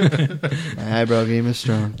 My eyebrow game is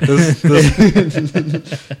strong. This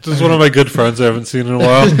is one of my good friends I haven't seen in a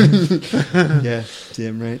while. Yeah,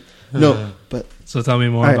 damn right. No, but So tell me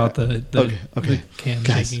more All right. about the okay. the can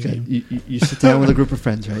guys, shaking game. you sit down with a group of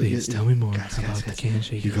friends, right? Please You- tell me more guys, about the can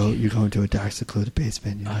shaking. You go into a dark, secluded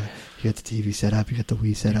basement. You got the TV set up. You got the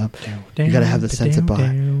Wii set up. Down, You gotta have the down, sensor bar.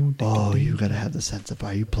 down, Oh, down. you gotta have the sensor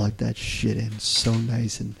bar. You plug that shit in so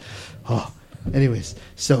nice and oh. Anyways,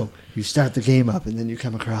 so you start the game up and then you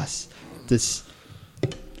come across this.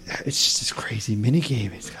 It's just this crazy mini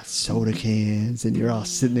game. It's got soda cans and you're all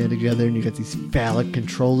sitting there together and you got these phallic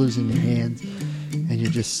controllers in your hands and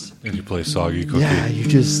you're just And you play Soggy Cookie. yeah you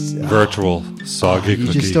just Virtual Soggy you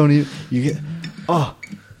Cookie. just don't even you get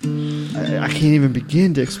I can't even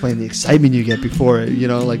begin to explain the excitement you get before it, you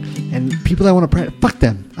know, like, and people that want to practice, fuck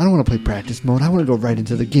them. I don't want to play practice mode. I want to go right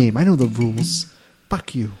into the game. I know the rules.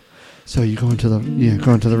 Fuck you. So you go into the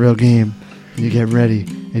real game, and you get ready,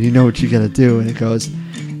 and you know what you got to do, and it goes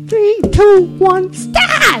 3, 2, 1,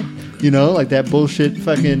 start. You know, like that bullshit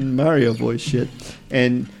fucking Mario voice shit.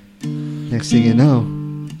 And next thing you know,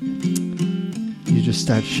 you just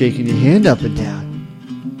start shaking your hand up and down.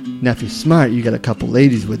 Now, if you're smart, you got a couple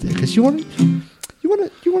ladies with you because you want to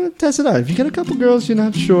you want to test it out. If you get a couple girls, you're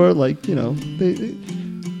not sure, like, you know,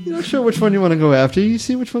 you're not sure which one you want to go after. You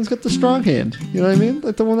see which one's got the strong hand. You know what I mean?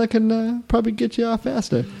 Like the one that can probably get you off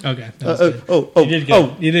faster. Okay. That was good. You did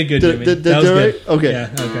good. You did good, Jimmy. That was good. Right? Okay. Yeah.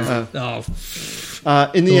 Okay.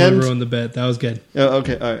 In the end, ruined the bit. That was good.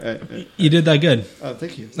 Okay. All right. You did that good. Oh,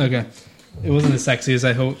 thank you. Okay. It wasn't as sexy as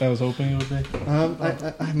I was hoping it would be.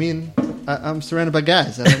 I mean, I'm surrounded by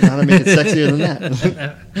guys. I don't know how to make it sexier than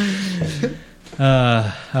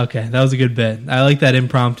that. Okay, that was a good bit. I like that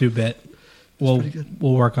impromptu bit. We'll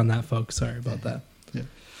work on that, folks. Sorry about that. Yeah.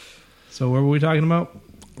 So what were we talking about?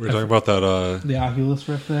 We were talking about that. The Oculus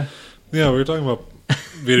Rift there. Yeah, we were talking about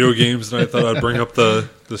video games, and I thought I'd bring up the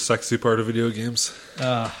sexy part of video games.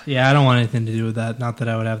 Yeah, I don't want anything to do with that. Not that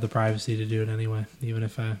I would have the privacy to do it anyway, even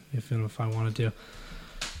if I wanted to.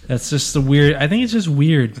 That's just the weird. I think it's just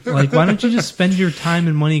weird. Like, why don't you just spend your time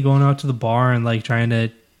and money going out to the bar and like trying to,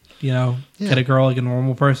 you know, get a girl like a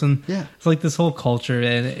normal person? Yeah, it's like this whole culture,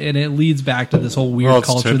 and it leads back to this whole weird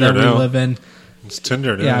culture Tinder that we live in. It's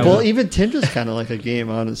Tinder now. Yeah, well, even Tinder's kind of like a game,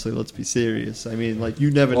 honestly. Let's be serious. I mean, like, you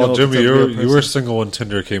never know. Well, Jimmy, you were single when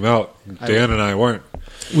Tinder came out. Dan and I weren't.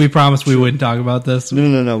 We promised we wouldn't talk about this.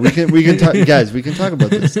 No. We can talk, guys. We can talk about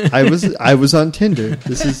this. I was on Tinder.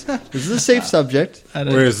 This is a safe subject. Wait,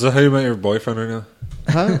 is that how you met your boyfriend right now?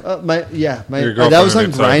 Huh? Your that was on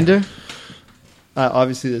Grindr.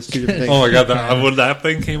 Obviously, there's two different things. Oh my god! When that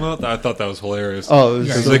thing came out, I thought that was hilarious. Oh, it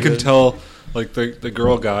was so they good. can tell, like the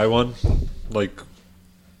girl guy one, like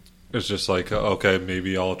it's just like, okay,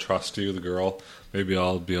 maybe I'll trust you, the girl. Maybe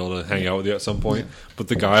I'll be able to hang out with you at some point. But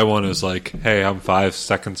the guy one is like, hey, I'm 5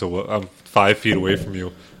 seconds away. I'm 5 feet away from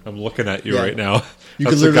you. I'm looking at you right now. You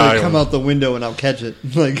can literally come out the window and I'll catch it.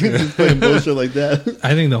 Like, just playing bullshit like that.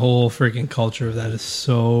 I think the whole freaking culture of that is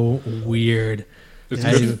so weird.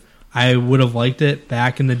 I would have liked it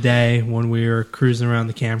back in the day when we were cruising around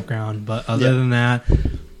the campground. But other than that,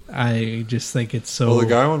 I just think it's so... Well, the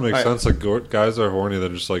guy one makes sense. Like, guys are horny. They're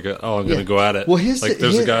just like, oh, I'm going to go at it. Well, there's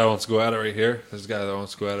a guy that wants to go at it right here. There's a guy that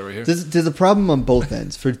wants to go at it right here. There's a problem on both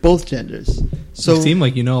ends for both genders. So you seem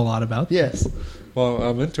like you know a lot about this. Yes. Well,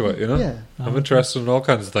 I'm into it, you know? Yeah. I'm interested in all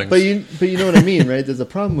kinds of things. But you know what I mean, right? There's a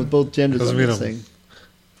problem with both genders Doesn't on mean this thing.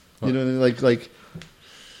 You know, like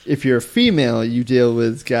if you're a female, you deal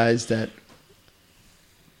with guys that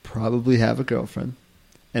probably have a girlfriend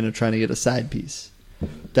and are trying to get a side piece.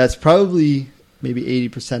 That's probably maybe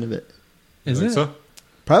 80% of it. Is it? So?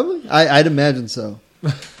 Probably. I'd imagine so.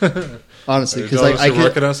 Honestly, because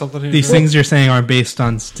working on something here. These things you're saying aren't based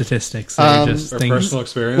on statistics. They're just things. Personal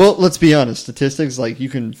experience. Well, let's be honest. Statistics, like, you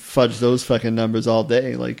can fudge those fucking numbers all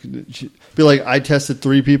day. Like, be like, I tested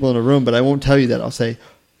 3 people in a room, but I won't tell you that. I'll say,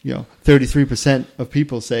 33% of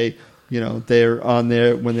people say, they're on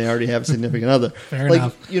there when they already have a significant other. Fair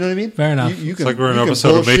enough. You know what I mean? Fair enough. You it's like we're in an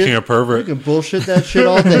episode of Making a Pervert. You can bullshit that shit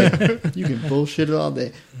all day. You can bullshit it all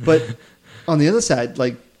day. But on the other side,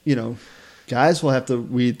 like, guys will have to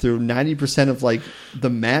read through 90% of, like, the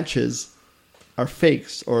matches are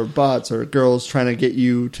fakes or bots or girls trying to get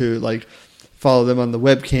you to, like, follow them on the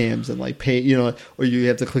webcams and, like, pay, or you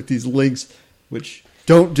have to click these links, which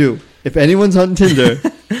don't do. If anyone's on Tinder...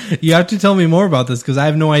 You have to tell me more about this because I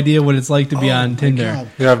have no idea what it's like to be on Tinder. God.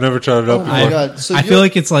 Yeah, I've never tried it out before. My God. So I feel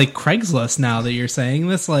like it's like Craigslist now that you're saying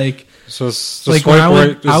this. Like, so like swipe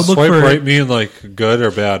right. Does swipe right mean like good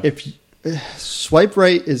or bad? If swipe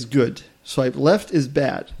right is good, swipe left is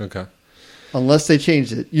bad. Okay. Unless they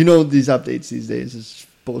changed it. These updates these days is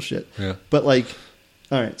bullshit. Yeah. But like,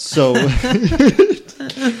 all right. So look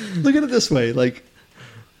at it this way. Like,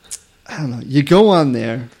 I don't know. You go on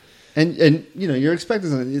there. And you're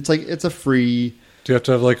expecting something. It's like it's a free. Do you have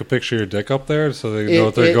to have like a picture of your dick up there so they know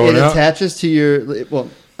what they're going at? It attaches to your. Well,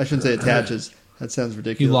 I shouldn't say attaches. That sounds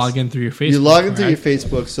ridiculous. You log in through your Facebook. You log in through your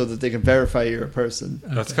Facebook so that they can verify you're a person.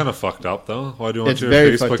 That's kind of fucked up, though. Why do you want It's your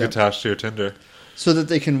very Facebook fucked up. attached to your Tinder? So that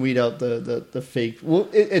they can weed out the fake. Well,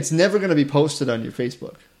 it's never going to be posted on your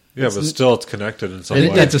Facebook. Yeah, but still, it's connected in some I way.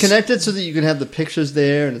 think that's It's connected so that you can have the pictures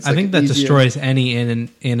there, and it's. I think that destroys any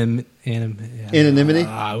anonymity.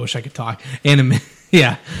 I wish I could talk.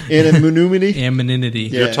 Yeah. Anonymity. Anonymity.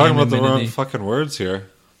 Yeah. You're talking about the Anonymity. wung fucking words here.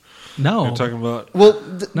 No. You're talking about. Well,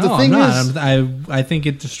 No, the thing I'm is, not. I think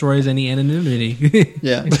it destroys any anonymity.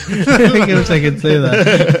 yeah, I wish I could say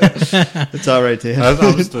that. it's all right to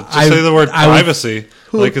Just say the word privacy.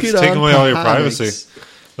 Like it's taking away all your privacy.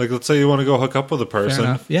 Like, let's say you want to go hook up with a person. Fair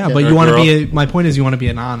enough. Yeah, but you want to be. My point is, you want to be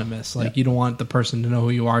anonymous. Like, you don't want the person to know who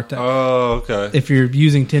you are. Oh, okay. If you're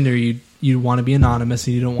using Tinder, you want to be anonymous,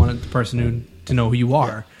 and you don't want the person to know who you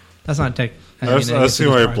are. That's not I guess see it is why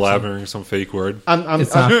you're privacy. blabbering some fake word.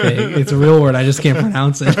 It's not fake. It's a real word. I just can't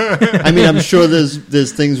pronounce it. I mean, I'm sure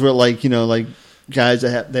there's things where like like guys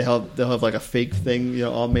that they'll have like a fake thing,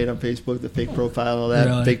 all made on Facebook, the fake profile and all that,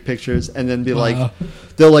 Really? fake pictures, and then be Wow. like,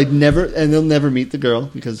 they'll never meet the girl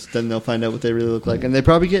because then they'll find out what they really look like, and they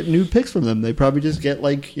probably get nude pics from them. They probably just get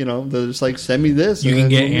like, they're just like, send me this. You and can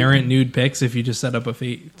then get errant nude pics if you just set up a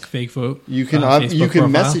fake photo. You can Facebook you can profile.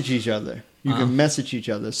 message each other. You can message each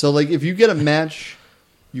other. So like if you get a match,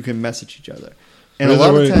 you can message each other. And a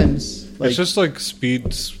lot of times, like, it's just like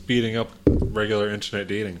speeding up regular internet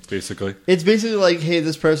dating, basically. it's basically like, hey,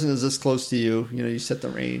 this person is this close to you. You set the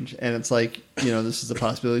range, and it's like, this is a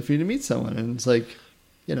possibility for you to meet someone. And it's like,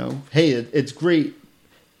 hey, it's great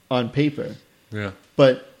on paper, Yeah.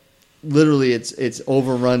 but literally, it's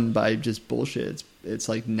overrun by just bullshit. It's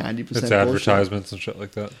like 90% It's bullshit. advertisements and shit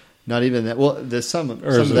like that. Not even that. Well, there's some Or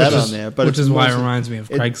of is it that just- on there, but which it's is why it mostly- reminds me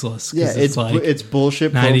of it- Craigslist. 'Cause Yeah, it's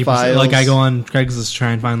bullshit 90%. profiles. Like I go on Craigslist to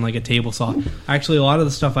try and find like a table saw. Actually, a lot of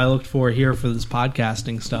the stuff I looked for here for this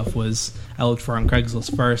podcasting stuff was I looked for on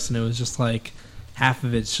Craigslist first, and it was just like half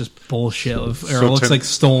of it's just bullshit, or So it looks Tin- like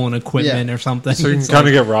stolen equipment or something. So you can It's kind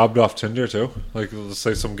of like- get robbed off Tinder too. Like, let's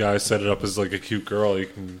say some guy set it up as like a cute girl, you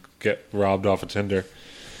can get robbed off of Tinder.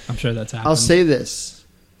 I'm sure that's happened. I'll say this.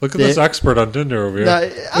 Look at this expert on Tinder over here. No,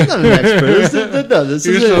 I'm not an expert. This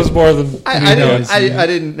He is just knows more than I knows.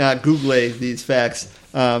 didn't Google these facts.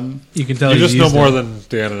 You can tell you. Just know used more it. than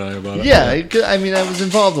Dan and I about it. Yeah, I mean, I was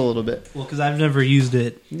involved a little bit. Well, because I've never used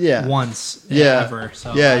it Yeah. once Yeah, ever.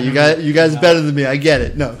 So yeah. I You never- guys are better than me. I get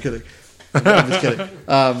it. No, I'm kidding. I'm just kidding.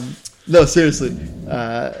 No, seriously.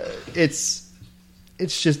 It's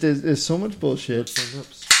just there's so much bullshit.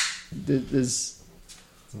 There's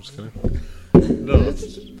I'm just kidding. No,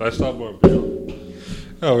 I stopped more beer.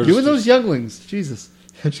 Oh, we're you and just, those younglings, Jesus.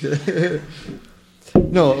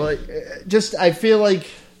 No, like just I feel like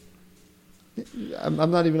I'm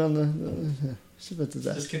not even on the. Sit at the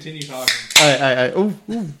desk. Just continue talking.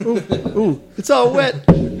 Ooh, it's all wet.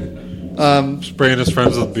 spraying his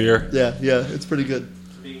friends with beer. Yeah, it's pretty good.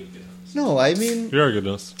 No, I mean You're a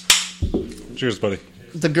goodness. Cheers, buddy.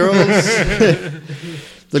 the girls.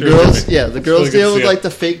 The Cheers, girls, Jimmy. yeah, the girls really good deal to with see like the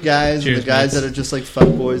fake guys Cheers, and the guys mates. that are just like fuck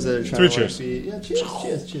boys that are trying to Cheers. be. Yeah,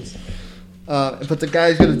 cheers. But the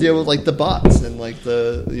guy's gonna deal with like the bots and like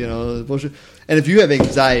the the bullshit. And if you have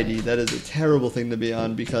anxiety, that is a terrible thing to be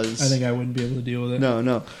on because I think I wouldn't be able to deal with it.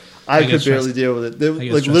 no, I get could barely stressed. deal with it. They, I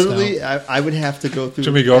get like stressed literally, I would have to go through.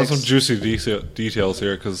 Jimmy, go on some juicy details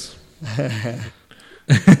here, because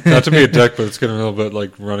not to be a dick, but it's getting a little bit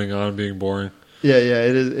like running on, being boring. Yeah,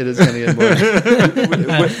 it is kind of getting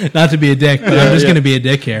boring. Not to be a dick, but I'm just going to be a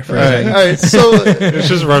dick here for a All second. right. So It's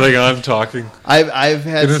just running on, talking. I've had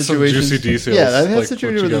Get into some situations. juicy details, Yeah, I've had like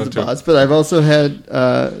situations what you with the got into. bots, but I've also had.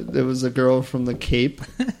 There was a girl from the Cape.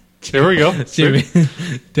 Here we go. Jimmy,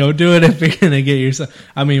 don't do it if you're going to get yourself.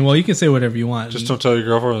 I mean, well, you can say whatever you want. Just don't tell your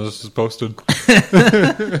girlfriend this is posted.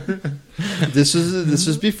 This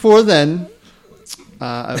was before then.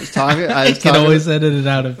 I was talking. I I was can talking. always edit it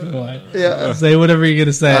out if you want. Yeah. Say whatever you're going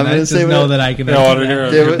to say. I'm And I gonna just say know what- that I can Yeah, I edit wanna it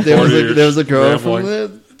hear out. it. There was a girl from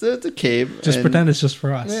Rambling. the Cape. Just and- pretend it's just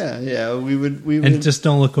for us. Yeah. We would. And just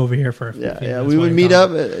don't look over here for a few Yeah. minutes We while would you're meet up.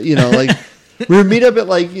 talking. We would meet up at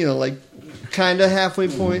like kind of halfway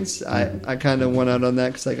points. I kind of went out on that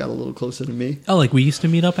because I got a little closer to me. Oh, like we used to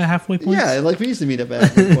meet up at halfway points? Yeah, like we used to meet up at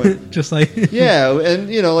halfway point. Just like Yeah, and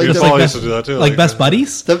like Your the, Paul like used to do that too. like best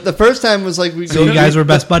buddies? the first time was like we So you guys were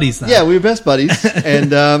best buddies then? Yeah, we were best buddies,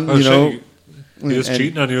 and Oh, shit, he was and-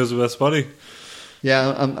 cheating on you as the best buddy.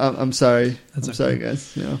 Yeah, I'm sorry. That's I'm okay. sorry,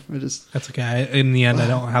 guys. I just. That's okay. In the end, I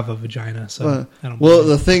don't have a vagina, so I don't Well,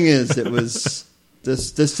 mind. the thing is, it was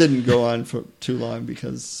this didn't go on for too long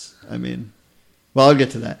because well, I'll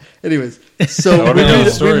get to that. Anyways, so I want to hear the we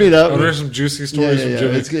story. meet I up. want to hear some juicy stories from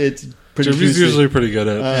Jimmy. It's pretty Jimmy's juicy. usually pretty good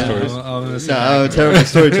at Yeah, stories. I'm gonna say No, I'm a terrible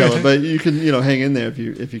storyteller, but you can hang in there if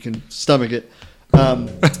you can stomach it.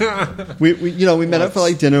 We met up for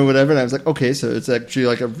like dinner or whatever, and I was like, okay, so it's actually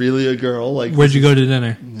like really a girl. Like, Where'd you go to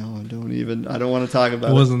dinner? No, I don't want to talk about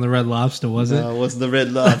It it. wasn't the Red Lobster, was it? No, it wasn't the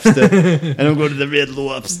Red Lobster. I don't go to the Red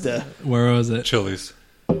Lobster, Where was it? Chili's.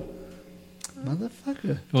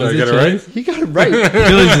 motherfucker. Was I get it right? Chili's? He got it right.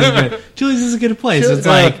 Chili's is good. Chili's is a good place. Chili's- It's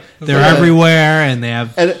like they're Yeah. everywhere and they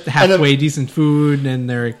have And- halfway decent food and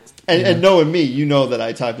they're And knowing me, you know that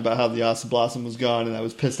I talked about how the Asa Blossom was gone, and I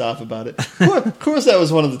was pissed off about it. Of course, that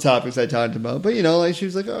was one of the topics I talked about. But like she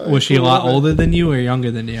was like, oh, was she a cool, lot whatever. older than you or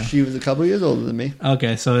younger than you? She was a couple years older than me.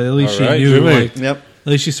 Okay, so at least All right, she knew. Jimmy. Like, Yep.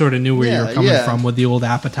 at least she sort of knew where you Yeah, were coming yeah. from with the old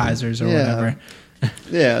appetizers or Yeah. whatever.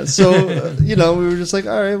 Yeah. So we were just like,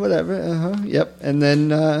 all right, whatever. Yep. And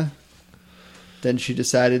then then she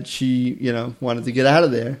decided she, wanted to get out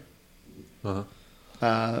of there.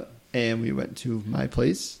 Uh-huh. And we went to my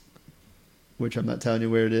place, which I'm not telling you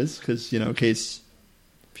where it is because, in case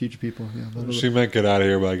future people. She meant get out of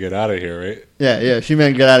here by get out of here, right? Yeah. She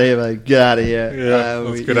meant get out of here by get out of here. Yeah,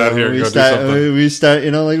 let's get out of here and go do something. We start,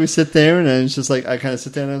 we sit there and then it's just like, I kind of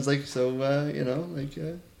sit there and I was like, so,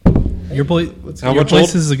 Your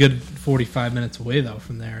place is a good 45 minutes away, though,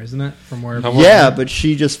 from there, isn't it? From where? But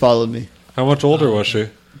she just followed me. How much older was she?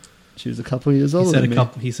 She was a couple years older than me.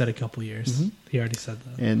 He said a couple years. Mm-hmm. He already said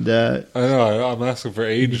that. And I know. I'm asking for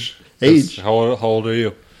age. How old are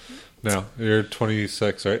you now? You're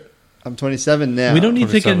 26, right? I'm 27 now. We don't need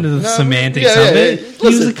to get into the semantics of it.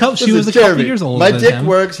 She was a couple years older. My dick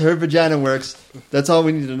works. Her vagina works. That's all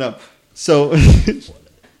we need to know. So.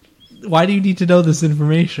 Why do you need to know this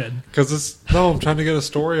information? Because I'm trying to get a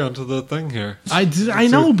story onto the thing here. I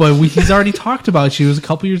know, but he's already talked about she was a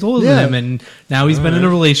couple years older than him, and now he's been in a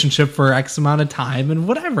relationship for X amount of time, and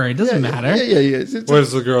whatever. It doesn't matter. Yeah.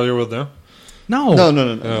 Where's the girl you're with now? No.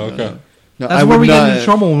 Oh, okay. No, that's where we get in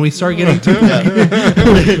trouble when we start getting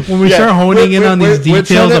when we start honing in on these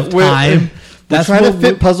details of time. That's trying to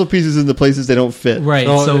fit puzzle pieces into places they don't fit. Right.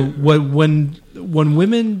 So when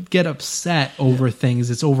women get upset over things,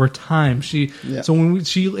 it's over time. So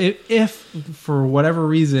if for whatever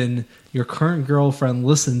reason your current girlfriend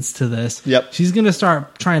listens to this, she's gonna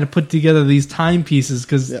start trying to put together these time pieces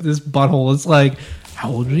because this butthole is like, how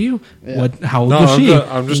old are you? How old was she?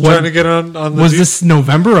 I'm just trying to get on the... Was this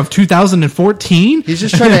November of 2014? He's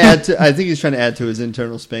just trying to add to... I think he's trying to add to his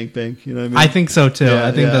internal spank bank. You know what I mean? I think so, too. Yeah,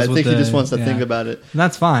 I think he just wants to think about it. And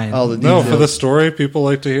that's fine. All the details. No, for the story, people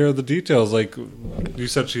like to hear the details. Like, you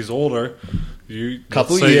said she's older.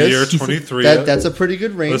 Couple let's say years. You're 23. That's a pretty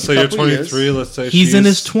good range. Let's say you're 23. Years. Let's say he's in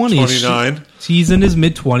his 20s. 29. She's in his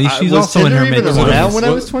mid-20s. She's also in her mid-20s. Now when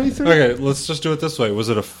I was 23? Okay, let's just do it this way. Was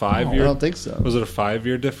it a 5-year? I don't think so. Was it a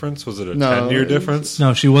 5-year difference? Was it a 10-year difference?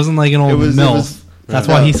 No, she wasn't like an old MILF. That's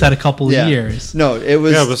why he said a couple of years. No, it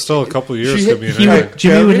was... Yeah, but still a couple of years could be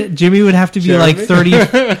an Jimmy would have to be like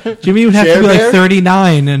 30... Jimmy would have to be like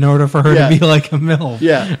 39 in order for her to be like a MILF.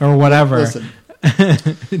 Yeah. Or whatever. Listen.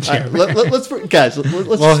 Let's guys.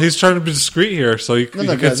 Well, he's trying to be discreet here, so you can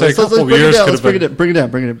guys, say a couple of years could have been. Bring it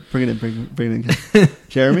in.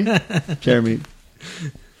 Jeremy,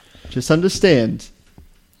 just understand.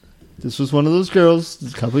 This was one of those girls,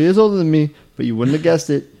 a couple of years older than me, but you wouldn't have guessed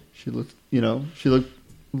it. She looked a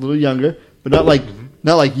little younger, but not like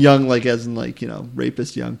young, like as in like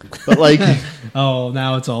rapist young, but like. Oh,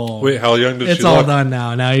 now it's all. Wait, how young did she look? It's all done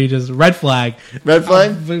now. Now you just red flag. Red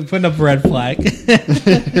flag. I'm putting up a red flag. You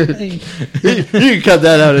can cut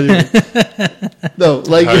that out anyway. No,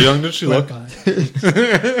 like how young did she look?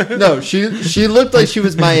 No, she looked like she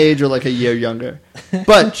was my age or like a year younger,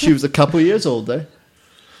 but she was a couple years older.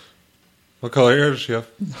 What color hair does she have?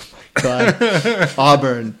 Oh my god,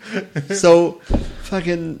 auburn. So,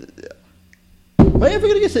 fucking. Am I ever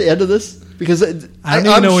gonna get to the end of this? Because I don't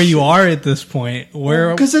even know where you are at this point. Where?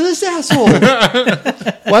 Because of this asshole.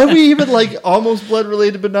 Why are we even like almost blood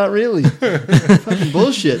related, but not really? Fucking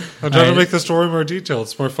bullshit. I'm trying to make the story more detailed.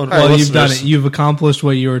 It's more fun for listeners. You've done it. You've accomplished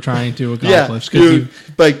what you were trying to accomplish.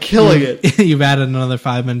 By killing it. You've added another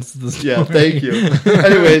 5 minutes to the story. Yeah, thank you.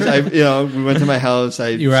 Anyways, we went to my house.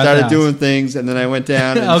 I started doing things, and then I went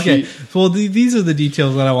down. And okay. Well, these are the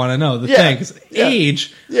details that I want to know. The things. Yeah.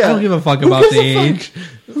 Age. Yeah. I don't give a fuck about the age.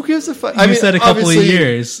 Who gives a fuck? You said a couple of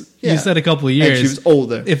years. Yeah. You said a couple of years. And she was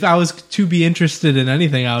older. If I was to be interested in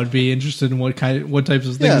anything, I would be interested in what types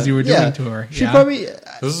of things you were doing to her. She probably.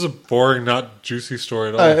 This is a boring, not juicy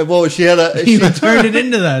story at all. Well, she had a. You turned it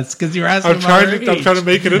into this because you're asking about her age. I'm trying to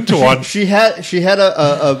make it into one. She had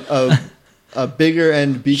a bigger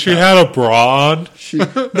and B. She had a bra on. She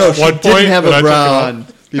didn't have a bra on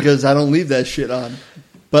because I don't leave that shit on.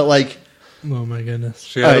 But like. Oh my goodness!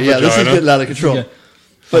 She had a vagina. This is getting out of control. Yeah.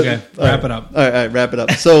 Okay, wrap it up. All right, wrap it up.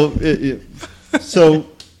 So, I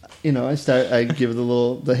give her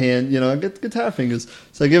the hand. I get guitar fingers.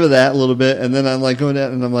 So I give her that a little bit, and then I'm like going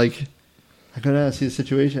down, and I'm like, I go down and see the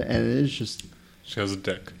situation, and it is just. She has a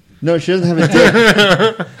dick. No, she doesn't have a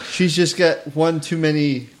dick. She's just got one too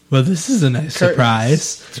many. Well, this is a nice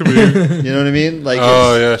surprise. Too many. You know what I mean? Like,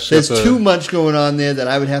 there's too much going on there that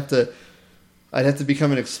I would have to. I'd have to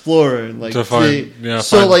become an explorer and like. Like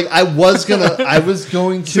I was going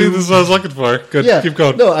to. See, this is what I was looking for. Good, keep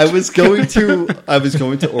going. No, I was going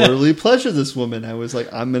to orally pleasure this woman. I was like,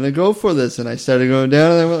 I'm gonna go for this, and I started going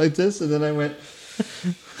down, and I went like this, and then I went.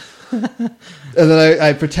 And then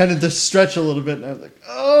I pretended to stretch a little bit, and I was like,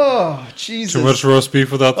 "Oh, Jesus!" Too much roast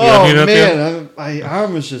beef without the Oh onion at the end? man, my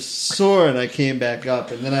arm was just sore, and I came back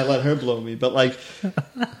up, and then I let her blow me. But like,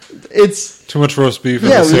 it's Too much roast beef in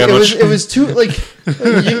yeah, the sandwich. it was too like.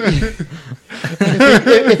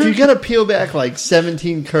 If you gotta peel back like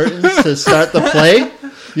 17 curtains to start the play,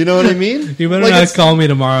 you know what I mean? You better Like, not it's- call me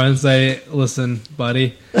tomorrow and say, "Listen,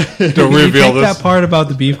 buddy, Don't can you reveal take this. that part about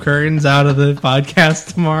the beef curtains out of the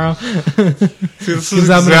podcast tomorrow." See, this is 'Cause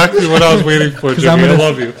I'm gonna- exactly what I was waiting for, 'Cause Jimmy. I'm I gonna-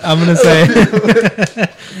 love you. I'm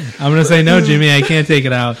gonna say, no, Jimmy, I can't take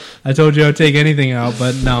it out. I told you I'd take anything out,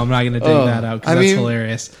 but no, I'm not gonna take Oh, that out I because that's mean,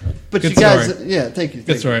 hilarious. But Good you guys, story. yeah, thank you.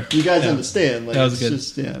 Good story. You guys Yeah. understand? Like, That was it's good.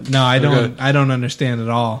 Just, yeah. No, I don't. Okay. I don't understand at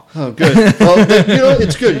all. Oh, good. Well, you know,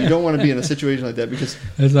 it's good. You don't want to be in a situation like that because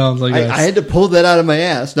It sounds like I had to pull that out of my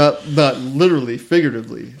ass, not literally,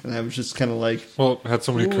 figuratively, and I was just kind of like, Well, it had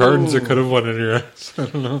so many curtains it Ooh. could have went in your ass. I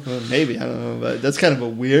don't know. well, maybe I don't know, but that's kind of a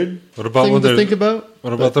weird What about thing when to there's think about.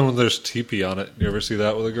 What about them when there's teepee on it? You ever see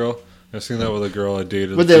that with a girl? I've seen that with a girl I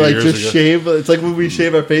dated. Would a they few like years just ago. shave? It's like when we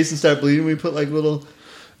shave our face and start bleeding, we put like little.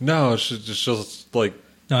 No, it's just like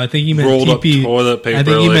No, I think you meant rolled up TP. toilet paper. I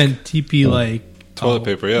think you like, meant TP like Toilet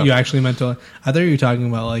paper, yeah. You actually meant toilet. I thought you were talking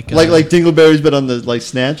about like Dingleberries, but on the like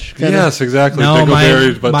snatch. Kind yes, exactly. No,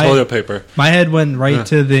 Dingleberries, but my- toilet paper. My head went right Yeah.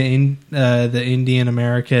 to the Indian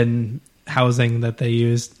American housing that they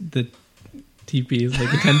used. The teepees,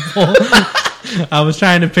 like a tent pole. I was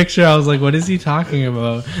trying to picture. I was like, "What is he talking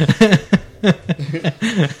about?"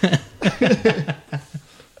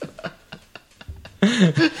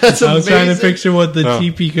 That's I was trying to amazing. picture what the Oh.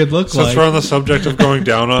 teepee could look Since like. we're on the subject of going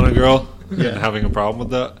down on a girl Yeah. and having a problem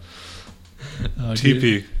with that, Oh, dude.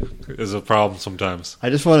 TP is a problem sometimes.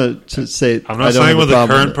 I just wanted to say I'm I not don't saying have a with the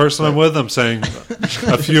problem current it, person I'm but- with. I'm saying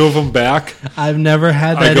a few of them back. I've never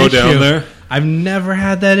had that I go issue. down there. I've never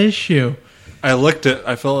had that issue. I licked it.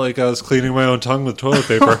 I felt like I was cleaning my own tongue with toilet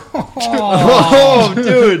paper. Oh,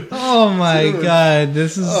 dude! Oh my god,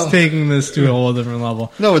 this is taking this to a whole different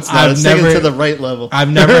level. No, it's not. I've It's taken never- to the right level.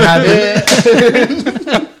 I've never had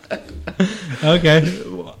this. Okay,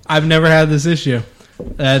 I've never had this issue.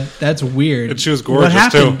 That's weird. And she was What gorgeous,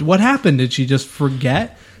 happened? too. What happened? Did she just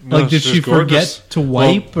forget? No, like, did she's she gorgeous. forget to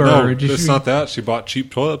wipe, Well, or no, did it's she? not that. She bought cheap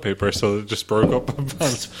toilet paper, so it just broke up a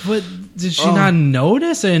bunch. But did she not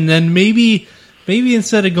notice? And then maybe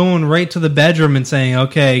instead of going right to the bedroom and saying,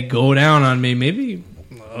 "Okay, go down on me," maybe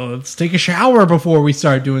let's take a shower before we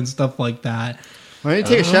start doing stuff like that. Why don't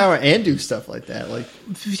you take a shower and do stuff like that? Like,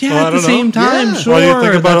 Yeah, Well, I at the don't same know. time, Yeah. sure. Well, you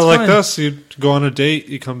think about it that's like fine. this: you go on a date,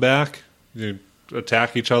 you come back, you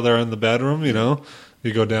attack each other in the bedroom. You know,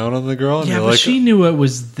 you go down on the girl, and Yeah, you're but like, she knew it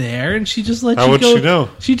was there, and she just let How you would go. she know?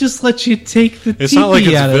 She just let you take the. it's not like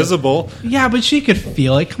TP out it's of it. visible. Yeah, but she could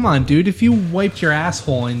feel it. Come on, dude. If you wiped your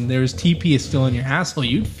asshole and there's TP is still in your asshole,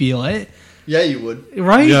 you'd feel it, yeah, you would.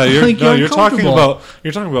 right? Yeah, you're, Like, no, you're talking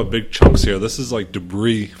uncomfortable. about big chunks here. This is like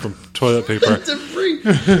debris from toilet paper. Debris.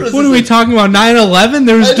 What are we talking about? 9/11?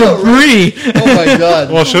 There's I know, debris. Oh my god!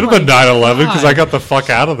 Well, it should have been 9/11 because I got the fuck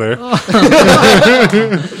out of there.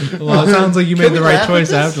 Well, it sounds like you made Can the we right laugh at choice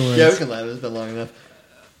this? afterwards. Yeah, we can laugh. It's been long enough.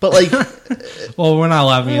 But like, Well, we're not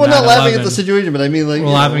laughing. we're at not laughing at 9/11. the situation. But I mean, like, We're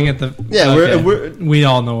laughing at the. Yeah, okay. we're we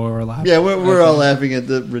all know where we're laughing. yeah, we're all laughing at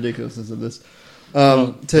the ridiculousness of this.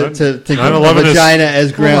 To think of 9/11 a is- vagina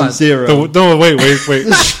as on. ground zero. No, wait.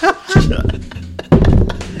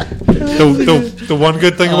 The one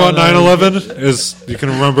good thing about 9/11 is you can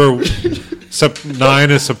remember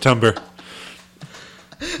 9 is September.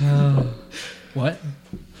 What?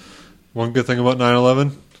 One good thing about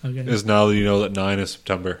 9/11 Okay. is now that you know that 9 is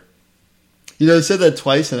September. You know, I said that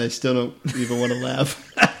twice, and I still don't even want to laugh.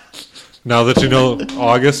 Now that you know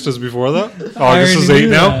August is before that, I August is already 8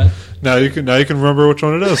 knew now. that. Now you can remember which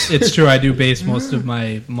one it is It's true. I do base most of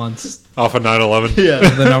my months, off of 9/11. Yeah.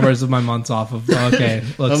 the numbers of my months off of. Okay,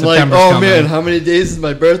 let's. I'm like, September's oh coming. man, how many days is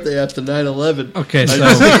my birthday after 9/11? Okay,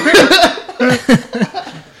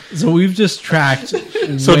 so we've just tracked.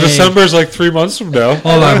 So December's like 3 months from now.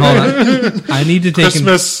 Hold on. I need to take.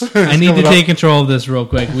 Christmas. I need to coming take up. control of this real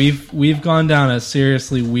quick. We've gone down a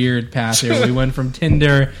seriously weird path here. We went from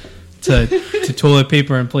Tinder to toilet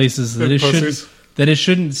paper in places that And it should pussies. that it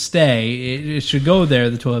shouldn't stay. It should go there.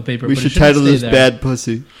 The toilet paper. We but it should shouldn't title stay this there. "Bad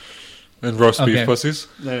Pussy." And roast Okay. beef pussies.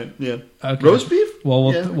 Yeah. Okay. Roast beef?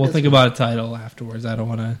 Well, Yeah, I we'll guess think so. about a title afterwards. I don't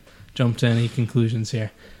want to jump to any conclusions here.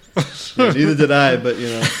 Yeah, neither did I, but you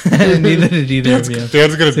know. Neither did either of you.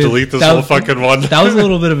 Dan's gonna See, delete this that whole was- fucking one. That was a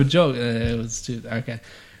little bit of a joke. It was too okay.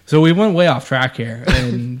 So we went way off track here,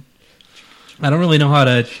 and I don't really know how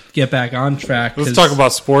to get back on track. Let's 'cause talk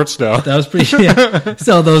about sports now. that was pretty. Yeah.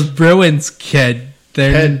 So those Bruins kid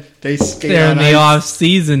they're skate they're on in the ice. off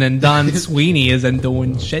season, and Don Sweeney isn't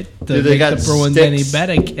doing shit to Dude, they make got the Bruins sticks. any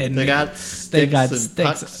better. Kid, They got they got sticks and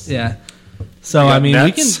sticks. pucks. Yeah. So They got I mean,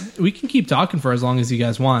 nets. we can keep talking for as long as you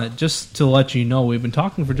guys want. Just to let you know, we've been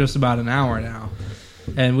talking for just about an hour now,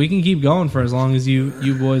 and we can keep going for as long as you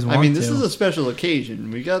boys want. I mean, this to. is a special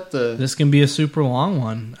occasion. We got the. This can be a super long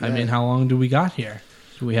one. I Yeah. mean, how long do we got here?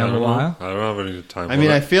 Do we I have a don't know. while? I don't have any time. I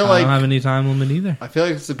mean, I limit. feel I like don't have any time limit either. I feel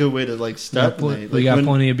like it's a good way to like start the night. We Like, got when-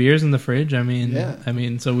 plenty of beers in the fridge. I mean,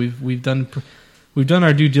 Yeah. So we've done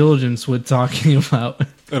our due diligence with talking about.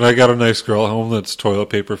 And I got a nice girl at home that's toilet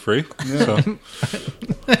paper free. Yeah. So,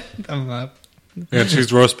 I'm not and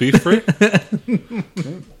she's roast beef free. going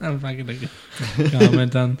to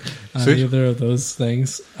comment on See? either of those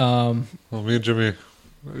things. Well, me and Jimmy,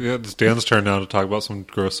 yeah, it's Dan's turn now to talk about some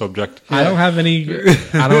gross subject. I don't have any.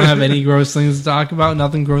 I don't have any gross things to talk about.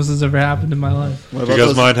 Nothing gross has ever happened in my life. What You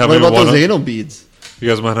guys mind having what about one those up? anal beads? You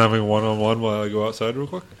guys mind having one-on-one while I go outside real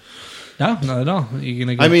quick? No, not at all. You're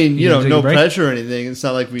gonna. Go, I mean, you gonna know, take no a break? pressure or anything. It's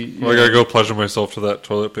not like we. Well, I gotta go pleasure myself to that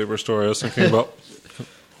toilet paper store I was thinking about.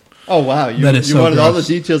 Oh wow, you That is you so wanted all the gross.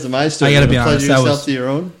 details of my story. I gotta You be wanna honest, pleasure that yourself was- to your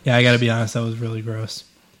own. Yeah, I got to be honest. That was really gross.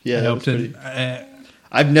 Yeah, I that hope was to. pretty.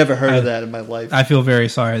 I've never heard of that in my life. I feel very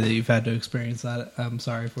sorry that you've had to experience that. I'm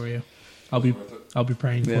sorry for you. I'll be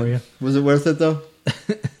praying Yeah. for you. Was it worth it though?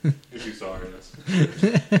 If you saw her,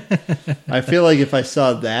 yes. I feel like if I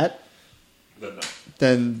saw that, Then no.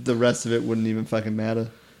 then the rest of it wouldn't even fucking matter.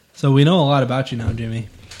 So we know a lot about you now, Jimmy.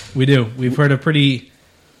 We do. We've heard a pretty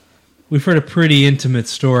intimate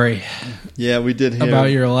story Yeah, we did hear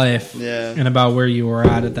about your life, Yeah. and about where you were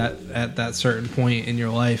at that certain point in your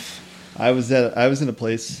life. I was in a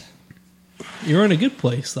place. You were in a good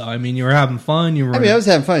place, though. I mean, you were having fun. You were. I mean, I was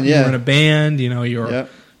having fun. You were in Yeah, a band. You know, you were Yep.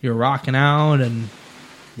 rocking out, and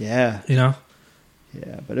yeah, you know,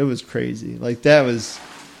 yeah. But it was crazy. Like that was.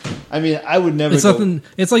 I mean, I would never. it's go, nothing.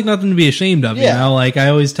 It's like nothing to be ashamed of. Yeah. You know, like I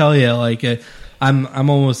always tell you, like I'm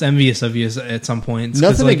almost envious of you at some points. 'cause,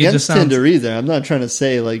 Nothing like, it against just sounds, Tinder either. I'm not trying to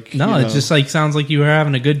say like. No, you it know, just like sounds like you were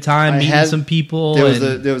having a good time I meeting had- some people. there was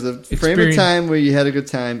and- a frame of experience- time where you had a good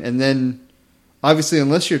time, and then obviously,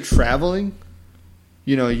 unless you're traveling,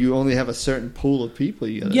 you know, you only have a certain pool of people.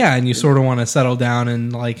 You gotta, yeah, and you sort of want to settle down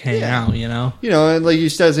and like hang Yeah. out, you know. you know, and like you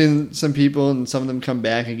start seeing some people, and some of them come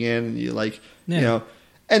back again, and you like, Yeah. you know,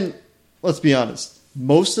 and let's be honest,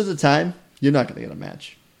 most of the time you're not going to get a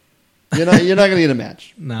match. You're not going to get a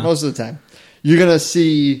match. No. Most of the time, you're going to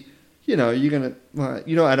see, you know, you're going to, well,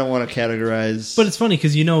 you know, I don't want to categorize, But it's funny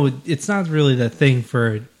because you know it's not really the thing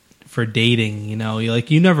for dating. You know,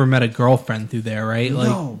 you never met a girlfriend through there, right? Like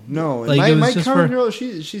no, like, my, it was my just current for- girl,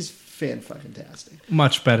 she's fan-fucking-tastic.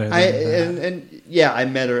 much better. Than I that. and yeah, I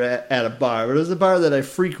met her at a bar, but it was a bar that I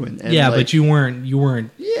frequent. And yeah, like, but you weren't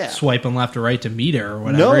Yeah. swiping left or right to meet her or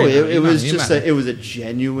whatever. no, you know, it you was met just her. it was a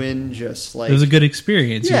genuine, just like It was a good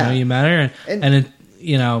experience. Yeah. You know, you met her, And- and it,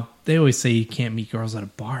 you know, they always say you can't meet girls at a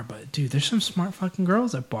bar, but dude, there's some smart fucking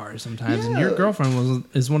girls at bars sometimes, and your Yeah. girlfriend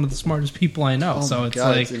is one of the smartest people I know. oh so my it's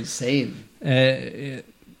God, like it's insane.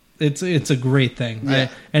 it's a great thing, Yeah.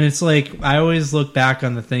 and it's like I always look back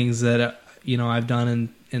on the things that you know I've done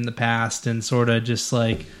in the past, and sort of just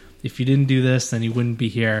like if you didn't do this, then you wouldn't be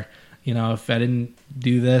here. You know, if I didn't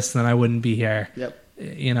do this, then I wouldn't be here. Yep.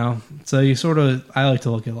 You know, so you sort of I like to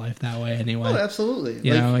look at life that way anyway. Oh, absolutely.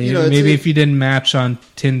 You know, it's- maybe if you didn't match on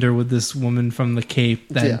Tinder with this woman from the Cape,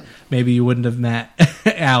 then Yeah. maybe you wouldn't have met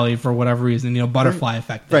Allie for whatever reason. You know, butterfly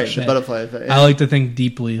effect. right, shit. the butterfly effect. I like to think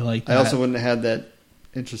deeply like that. I also wouldn't have had that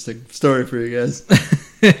interesting story for you guys.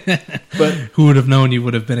 But Who would have known you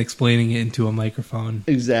would have been explaining it into a microphone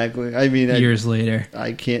exactly. I mean, years later?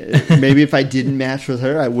 I can't. Maybe if I didn't match with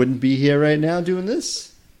her, I wouldn't be here right now doing this.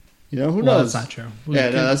 You know, who Well, knows? that's not true. Yeah,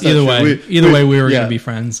 no, that's not either true. way, We we were yeah. going to be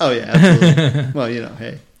friends. Oh yeah, absolutely. Well, you know,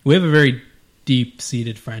 hey, We have a very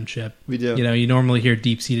deep-seated friendship. we do. You know, you normally hear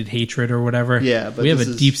deep-seated hatred or whatever. Yeah, but we have a this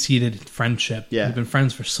is- deep-seated friendship. Yeah. We've been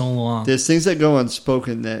friends for so long. There's things that go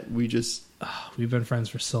unspoken that we just. We've been friends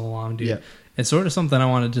for so long, dude. Yeah. It's sort of something I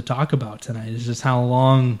wanted to talk about tonight. Is just how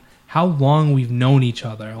long we've known each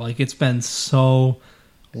other. Like it's been so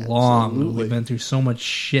long. Absolutely. We've been through so much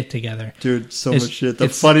shit together. Dude, so It's- much shit. The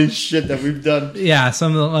it's- funny shit that we've done. Yeah,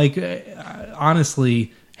 some of the, like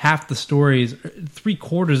honestly, half the stories,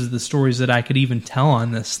 3/4 of the stories that I could even tell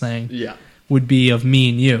on this thing Yeah. would be of me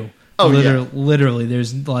and you. Oh, yeah. Literally,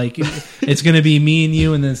 there's like it's going to be me and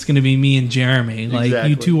you, and then it's going to be me and Jeremy. Like Exactly.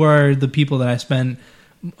 you two are the people that I spend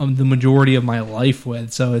the majority of my life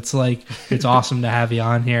with. So it's like it's awesome to have you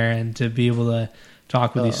on here and to be able to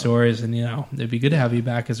talk with these stories. And you know, it'd be good to have you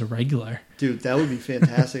back as a regular. Dude, that would be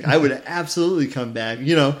fantastic. I would absolutely come back.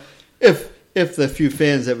 You know, if if the few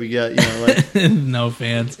fans that we get, like no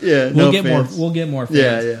fans. Yeah, we'll get fans. We'll get more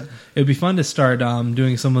fans. Yeah. It'd be fun to start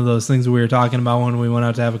doing some of those things we were talking about when we went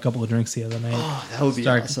out to have a couple of drinks the other night. Oh, that would be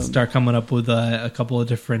awesome. Start coming up with a couple of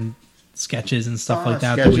different sketches and stuff like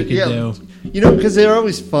that we could do. Because they're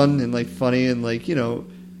always fun and like funny and like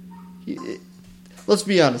let's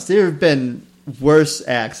be honest, there have been worse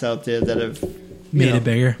acts out there that have made it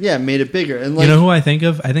bigger. Yeah, made it bigger. And like, you know who I think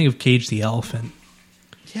of? I think of Cage the Elephant.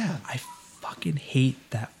 Yeah, I fucking hate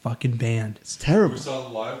that fucking band. It's terrible. We saw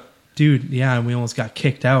them live, dude. Yeah, and we almost got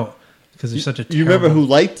kicked out because they're such a. You remember who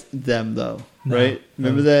liked them though, no, right?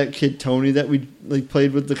 Remember that kid Tony that we like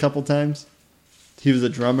played with a couple times? He was a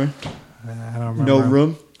drummer. I don't remember. No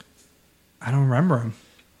Room. I don't remember him.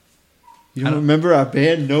 You don't remember our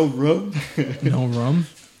band No Room? No Room.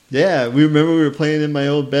 Yeah, we remember we were playing in my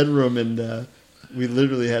old bedroom and we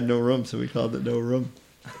literally had no room, so we called it No Room.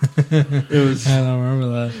 It was. I don't remember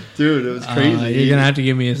that, dude. It was crazy. You're gonna have to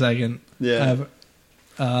give me a second. Yeah.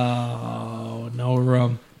 No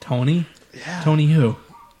Room. Tony. Yeah. Tony who?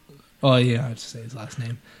 Oh yeah, I'd say his last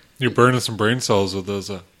name. You're burning some brain cells with those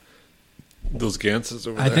Ganses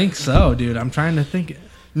over there. I think so, dude. I'm trying to think.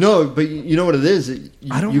 No, but you know what it is?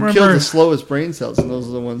 I don't you remember. kill the slowest brain cells, and those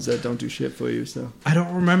are the ones that don't do shit for you. So I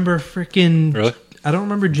don't remember freaking. Really? I don't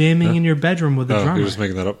remember jamming in your bedroom with a drummer. You're just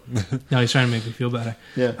making that up. No, he's trying to make me feel better.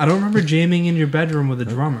 Yeah. I don't remember jamming in your bedroom with a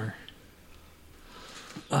drummer.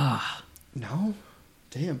 No?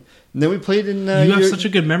 Damn. And then we played in... you have such a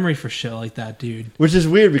good memory for shit like that, dude. Which is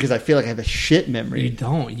weird because I feel like I have a shit memory. You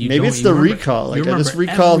don't. Maybe it's the recall. Like I just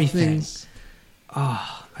recall things.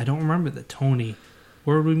 I don't remember the Tony.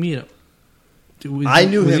 Where did we meet him? I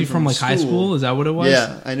knew him Was he from like high school? Is that what it was?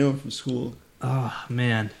 Yeah, I knew him from school. Oh,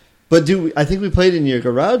 man. But dude, I think we played in your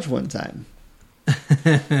garage one time.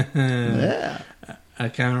 Yeah. I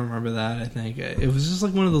kind of remember that, I think. It was just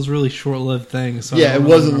like one of those really short-lived things. So yeah, it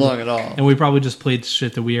wasn't long at all. And we probably just played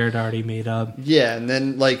shit that we had already made up. Yeah, and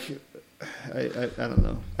then like... I don't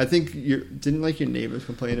know. I think didn't like your neighbors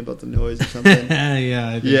complain about the noise or something. Yeah,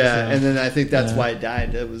 I think yeah, so. And then I think that's why it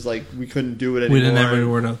died. It was like we couldn't do it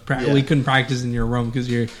anymore. We couldn't practice in your room because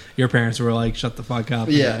your parents were like, "Shut the fuck up."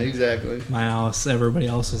 Yeah, exactly. My house, everybody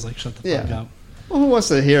else was like, "Shut the fuck up." Well, who wants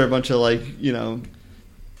to hear a bunch of like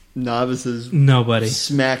novices? Nobody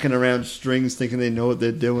smacking around strings, thinking they know what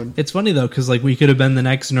they're doing. It's funny though because like we could have been the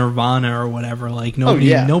next Nirvana or whatever. Like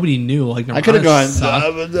nobody knew. Like Nirvana I could have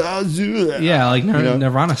gone. Yeah, like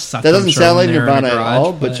Nirvana sucked. That doesn't sound like Nirvana at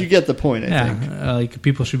all, but you get the point. I think. Like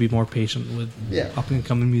people should be more patient with up and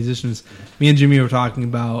coming musicians. Me and Jimmy were talking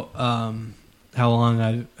about how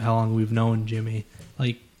long we've known Jimmy.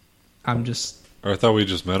 Like I'm just. Or I thought we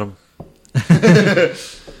just met him.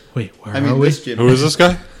 Wait, where are we? Who is this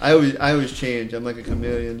guy? I always change. I'm like a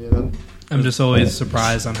chameleon, I'm just always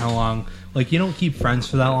surprised on how long. Like you don't keep friends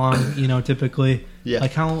for that long, typically. Yeah.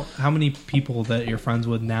 Like how many people that you're friends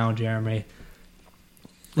with now, Jeremy?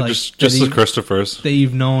 Like just the Christophers that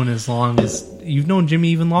you've known as long as you've known Jimmy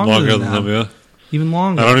even longer than them. Yeah. Even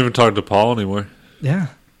longer. I don't even talk to Paul anymore. Yeah.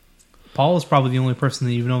 Paul is probably the only person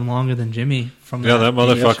that you've known longer than Jimmy. From that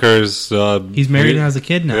motherfucker is. He's married and has a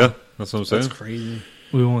kid now. Yeah, that's what I'm saying. That's crazy.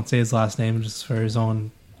 We won't say his last name just for his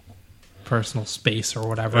own personal space or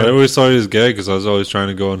whatever. I always thought he was gay because I was always trying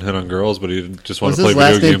to go and hit on girls, but he just wanted to play video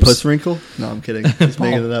video games. Was his last name Pusswrinkle? No, I'm kidding. Just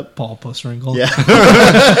making it up. Paul Pusswrinkle. Yeah.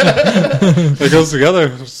 It goes together.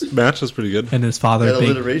 Matches pretty good. And his father,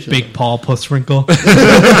 big Paul Pusswrinkle.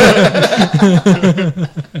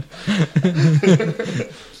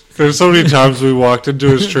 There's so many times we walked into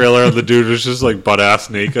his trailer and the dude was just like butt ass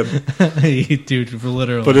naked. Dude,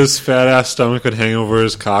 literally. But his fat ass stomach would hang over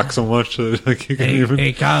his cock so much that like he couldn't even.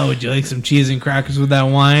 Hey Kyle, would you like some cheese and crackers with that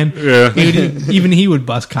wine? Yeah. Even he would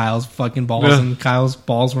bust Kyle's fucking balls, and Kyle's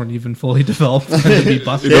balls weren't even fully developed to be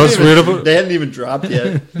busted. You know what's weird about? They hadn't even dropped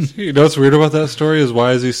yet. You know what's weird about that story is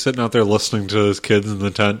why is he sitting out there listening to his kids in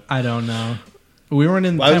the tent? I don't know. We weren't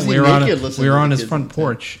in the tent. We were on his front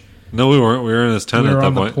porch. No, we weren't. We were in his tent at that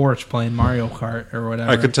point. We were on the porch playing Mario Kart or whatever.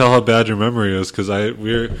 I could tell how bad your memory is because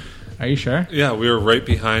we were. Are you sure? Yeah, we were right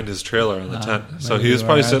behind his trailer in the tent. So he was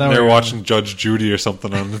probably sitting there watching Judge Judy or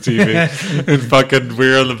something on the TV. And fucking we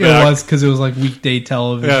were in the back. It was because it was like weekday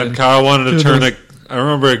television. Yeah, and Kyle wanted to turn it. I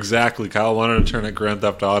remember exactly. Kyle wanted to turn it Grand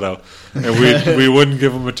Theft Auto. And we wouldn't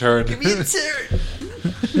give him a turn. Give me a turn.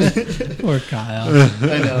 Poor Kyle.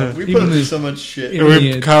 I know. We put him through so much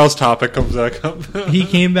shit. Kyle's topic comes back up. He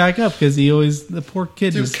came back up because the poor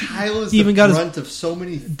kid. Dude, Kyle is the brunt of so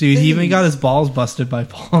many things. Dude, he even got his balls busted by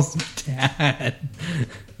Paul's dad.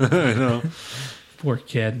 I know. Poor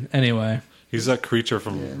kid. Anyway. He's that creature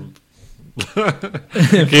from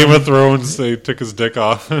Game of Thrones, they took his dick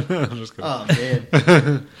off. I'm just kidding. Oh man,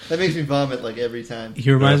 that makes me vomit like every time.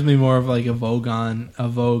 He reminds me more of like a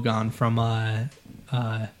Vogon from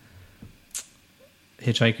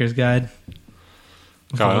Hitchhiker's Guide.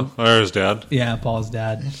 Kyle, or his dad. Yeah, Paul's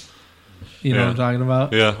dad. You know what I'm talking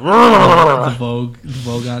about? Yeah. The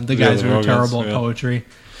Vogon. The guys the who are Vogons, terrible at yeah. poetry.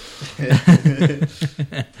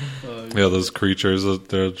 Yeah, those creatures,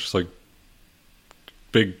 they're just like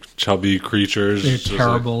big, chubby creatures. They're just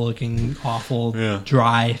terrible looking, awful, Yeah.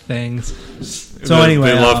 dry things. Like, So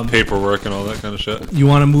anyway, they love paperwork and all that kind of shit. you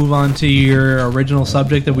want to move on to your original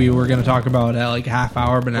subject that we were going to talk about at like half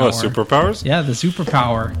hour, but now What, superpowers? Yeah, the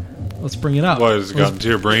superpower. Let's bring it up. What, has it gotten to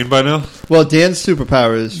your brain by now? Well, Dan's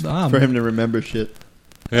superpower is Um, for him to remember shit.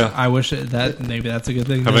 Yeah. I wish that maybe that's a good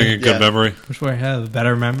thing. Having a good Yeah. memory. Wish I have a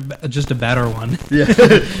better just a better one. Yeah,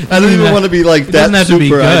 I don't even want to be like It that doesn't have to super. be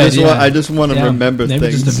good, I just want to Yeah, remember maybe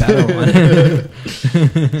things. just a better one.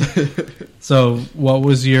 So, what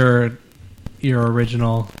was your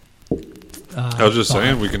original? I was just thought?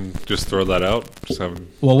 saying, we can just throw that out. Just having.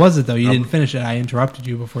 What was it though? You didn't finish it. I interrupted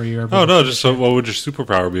you before you were. Oh no! Just so, what would your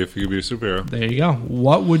superpower be if you could be a superhero? There you go.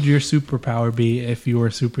 What would your superpower be if you were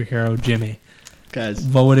superhero Jimmy? Guys,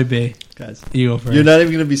 What would it be? You go first. you're not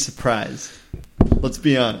even gonna be surprised. Let's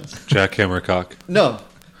be honest. Jackhammer cock. No,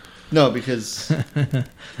 because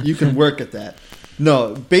you can work at that.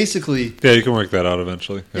 No, basically, Yeah, you can work that out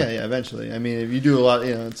eventually. yeah, eventually. I mean, if you do a lot,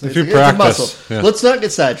 it's If you it's practice, a muscle. yeah. Let's not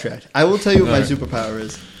get sidetracked. I will tell you what my Alright. superpower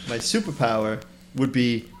is. My superpower would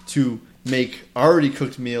be to make already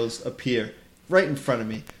cooked meals appear right in front of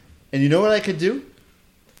me. And you know what I could do?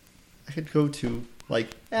 I could go to like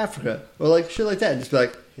Africa or like shit like that and just be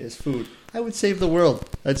like, here's food. I would save the world.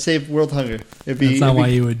 I'd save world hunger. That's not why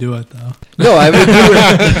you would do it though. No, I would do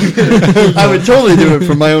it. I would totally do it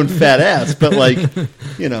for my own fat ass. But like,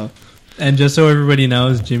 And just so everybody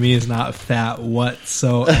knows, Jimmy is not fat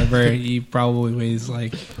whatsoever. He probably weighs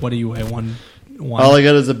like, what do you weigh? One. all I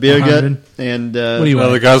got is a beer gut, 100? and What do you Well,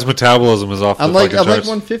 weigh? the guy's metabolism is off I'm the like fucking charts.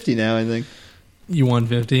 150 now. I think. You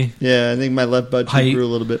 150. Yeah, I think my left butt cheek Height. grew a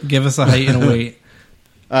little bit. Give us a height and a weight.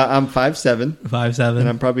 I'm 5'7", 5'7". and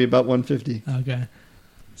I'm probably about 150. Okay.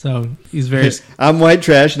 So he's very. I'm white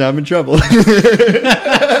trash, and I'm in trouble.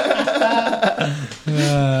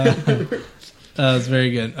 That was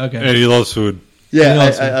very good. Okay. And he loves food. Yeah, You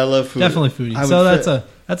know, I love food. Definitely foodie. I would So fit.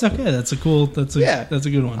 that's okay. That's a cool. That's a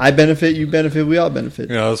good one. I benefit, you benefit, we all benefit.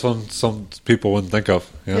 Yeah, that's one some people wouldn't think of.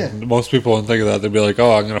 Yeah. Yeah. Most people wouldn't think of that. They'd be like,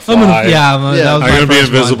 "Oh, I'm gonna fly. I'm gonna, Yeah. that was I'm my gonna be first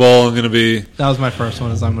invisible. One. I'm gonna be." That was my first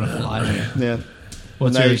one. Is I'm gonna fly. Yeah.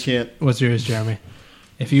 What's now yours? you can't. What's yours, Jeremy?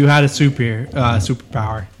 If you had a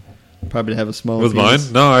superpower, Probably to have a small With penis.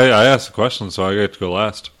 mine? No, I asked the question, so I get to go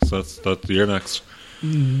last. So that's you're next.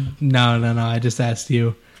 no. I just asked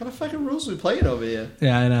you. What kind of fucking rules we playing over here?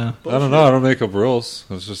 Yeah, I know. I don't know. I don't make up rules.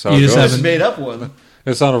 It's just how You it just goes. I haven't- just made up one.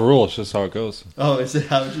 It's not a rule. It's just how it goes. Oh, is it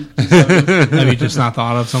how you Have you just not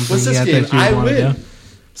thought of something What's this yet game? that you I want to win. do?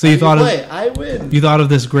 So you thought play? of I win. you thought of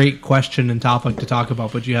this great question and topic to talk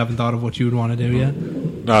about, but you haven't thought of what you would want to do yet.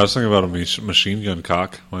 No, I was thinking about a machine gun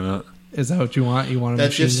cock. Why not? Is that what you want? You want a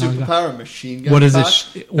That's your machine gun? superpower, machine gun. What does cock?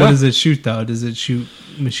 it? What does it shoot though? Does it shoot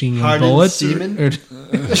machine gun Hardened bullets? semen?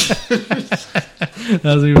 That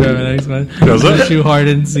was my next one. Does it? Shoot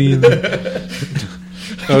hardened semen?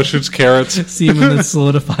 Oh, it shoots carrots. Semen that's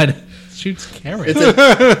solidified. Shoots carrots. It's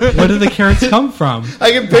a, Where do the carrots come from?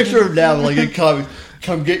 I can picture him now, like in comics.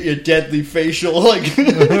 Come get your deadly facial, like.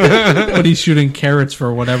 But he's shooting carrots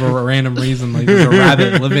for whatever random reason. Like there's a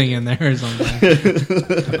rabbit living in there or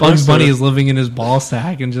something. Bugs Bunny is living in his ball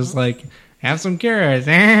sack and just like, have some carrots.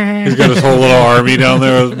 He's got his whole little army down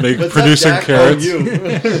there What's producing up, Jack? carrots.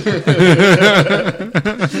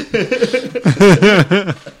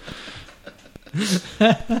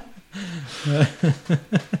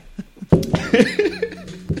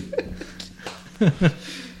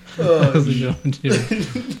 That was a good one,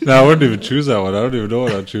 too. No, I wouldn't even choose that one. I don't even know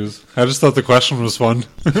what I'd choose. I just thought the question was fun.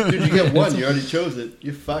 Dude, you get one. You already chose it.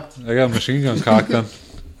 You're fucked. I got a machine gun cock then.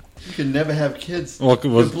 You can never have kids. Well,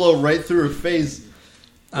 You blow right through her face.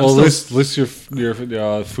 I'm Well, at still- least your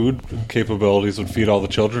food capabilities would feed all the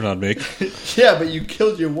children I'd make. Yeah, but you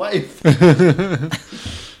killed your wife.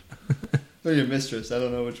 Or your mistress. I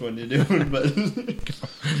don't know which one you're doing, but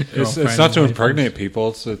It's Girlfriend, not to wife. impregnate people.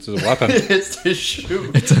 It's a weapon. it's to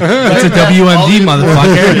shoot. It's a WMD,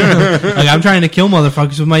 motherfucker. Like, I'm trying to kill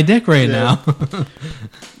motherfuckers with my dick right Yeah. now.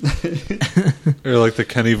 Or like the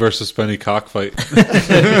Kenny versus Benny cockfight.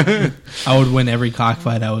 I would win every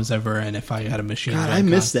cockfight I was ever in if I had a machine God, gun. I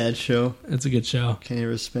missed that show. It's a good show. Kenny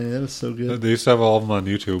vs. Benny. That was so good. They used to have all of them on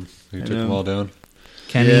YouTube. You I took them know. all down.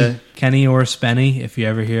 Kenny or Spenny, if you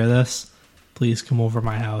ever hear this, please come over to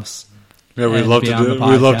my house. Yeah, we'd and love be to on do. the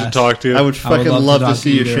We'd love to podcast. talk to you. I would fucking love to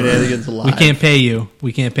see your too. shenanigans live. We can't pay you.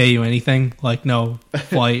 We can't pay you anything, like no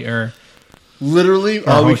flight or Literally, Or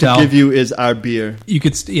all we hotel. can give you is our beer. you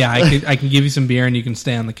could. I can give you some beer and you can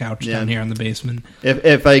stay on the couch Yeah. down here in the basement.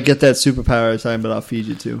 If I get that superpower, I was talking about, I'll feed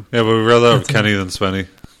you too. Yeah, but we'd rather have Kenny than Spenny.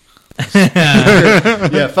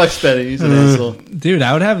 Yeah, fuck Spenny. He's an asshole. Dude,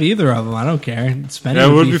 I would have either of them. I don't care. Spenny Yeah,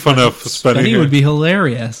 it would be fun to have Spenny Spenny here. would be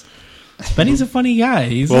hilarious. Spenny's a funny guy.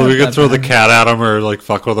 He's Well, not we could that throw the bad. cat at him or like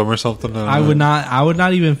fuck with him or something. I would not. I would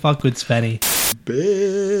not even fuck with Spenny.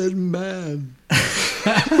 Bad man.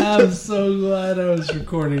 I'm so glad I was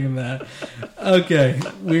recording that. Okay,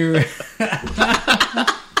 we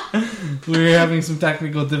were having some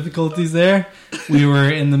technical difficulties there. We were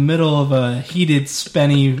in the middle of a heated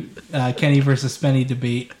Kenny versus Spenny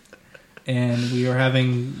debate, and we were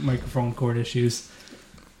having microphone cord issues.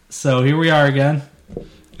 So here we are again.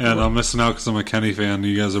 And I'm missing out because I'm a Kenny fan.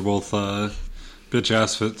 You guys are both bitch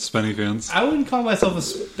ass fit Spenny fans. I wouldn't call myself a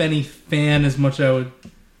Spenny fan as much as I would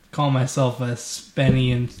call myself a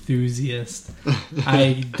Spenny enthusiast.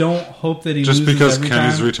 I don't hope that he Just loses because every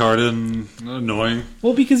Kenny's time. retarded and annoying.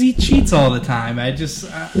 Well, because he cheats all the time. I just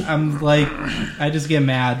get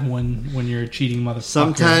mad when you're a cheating motherfucker.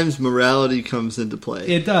 Sometimes morality comes into play.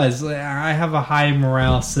 It does. I have a high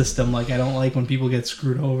morale system. Like, I don't like when people get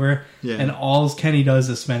screwed over. Yeah. And all Kenny does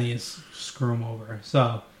is Spenny is screw him over.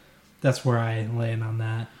 So that's where I land on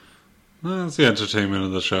that. Well, it's the entertainment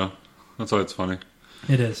of the show. That's why it's funny.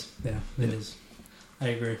 It is. Yeah, it is. I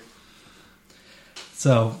agree.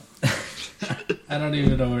 So, I don't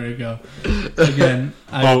even know where to go. Again,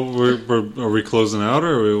 Are we closing out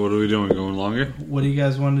or what are we doing? Going longer? what do you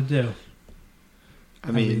guys want to do? I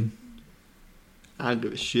mean, I don't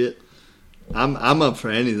give a shit. I'm up for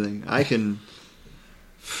anything. I can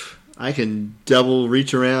double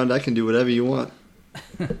reach around. I can do whatever you want.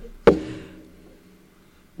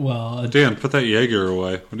 Well, Dan, put that Jaeger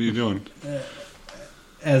away. What are you doing?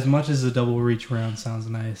 as much as a double reach around sounds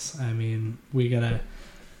nice, I mean, we gotta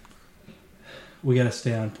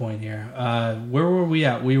stay on point here. Where were we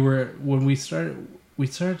at? When we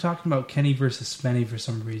started talking about Kenny versus Spenny for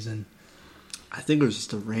some reason. I think it was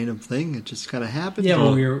just a random thing. It just kind of happened. Yeah,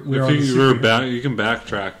 well, we were on the you can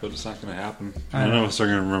backtrack, but it's not going to happen. None of us are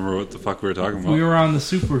going to remember what the fuck we were talking about. We were on the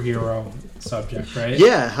superhero subject, right?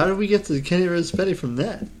 Yeah, how did we get to Kenny versus Spenny from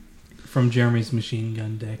that? From Jeremy's Machine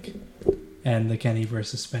Gun Dick and the Kenny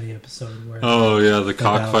versus Spenny episode where Oh yeah, the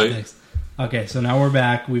cockfight. Okay, so now we're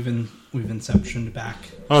back. We've inceptioned back.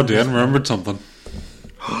 Oh, Dan remembered something.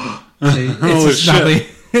 Holy shit.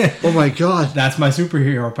 Oh my god! That's my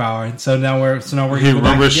superhero power. And so now we're He gonna go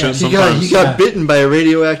back remembers again. shit He got Yeah. bitten by a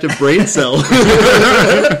radioactive brain cell.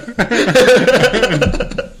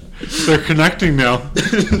 They're connecting now.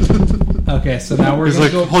 Okay, so now we're He's gonna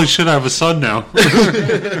like, go. holy shit, I have a son now.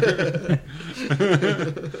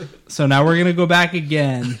 So now we're gonna go back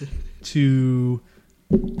again to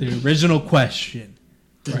the original question,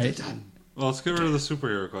 right? Well, let's get rid of the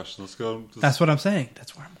superhero question. Let's go. That's what I'm saying.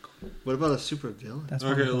 That's where I'm going. What about a super villain? That's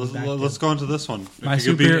what Okay, I'm going back let's to. go into this one. My If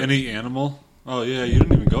you could super- be any animal. Oh yeah, you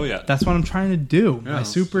didn't even go yet. That's what I'm trying to do. Yeah, My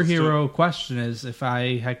let's do superhero question is: if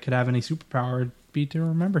I could have any superpower, it'd be to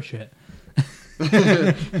remember shit.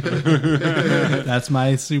 That's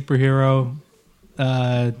my superhero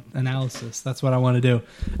analysis. That's what I want to do.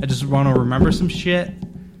 I just want to remember some shit,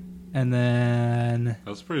 and then.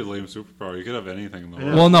 That's a pretty lame superpower. You could have anything in the world.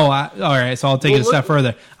 Yeah. Well, no. All right, so I'll take it a Well, step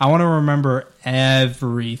further. I want to remember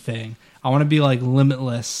everything. I want to be like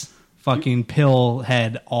Limitless, fucking pill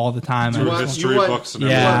head all the time. Through I just- history books and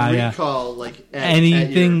Yeah. You want recall like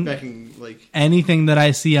Anything- at your becking, like anything that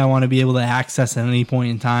I see, I want to be able to access at any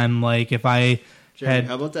point in time. Like if I Jeremy, had.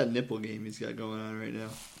 how about that nipple game he's got going on right now?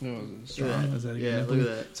 Strong? Was that a Yeah, good look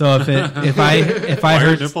nipple? at that. So if I Why are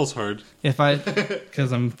heard nipples hard?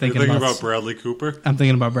 because I'm You're thinking thinking about about Bradley Cooper. I'm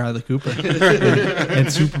thinking about Bradley Cooper and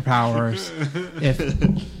superpowers.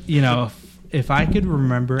 If I could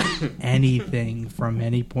remember anything from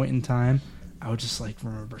any point in time, I would just like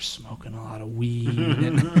remember smoking a lot of weed.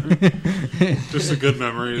 And Just the good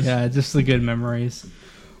memories. yeah, just the good memories.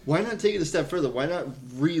 Why not take it a step further? Why not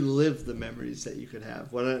relive the memories that you could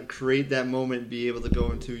have? Why not create that moment and be able to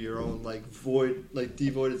go into your own like void, like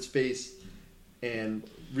devoided space, and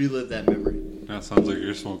relive that memory? That sounds like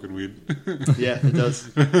you're smoking weed. Yeah, it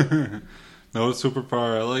does. No, what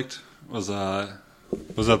superpower I liked was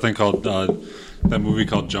that thing called that movie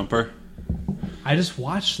called Jumper. I just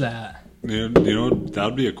watched that. You know that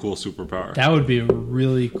would be a cool superpower. That would be a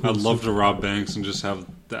really cool. I'd love to rob banks and just have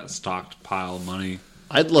that stocked pile of money.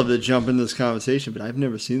 I'd love to jump into this conversation, but I've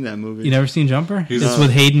never seen that movie. You never seen Jumper? He's It's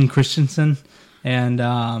with Hayden Christensen. And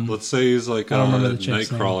let's say he's like I a don't remember the chick's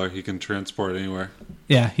Nightcrawler. He can transport anywhere.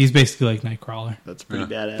 yeah, he's basically like Nightcrawler. That's pretty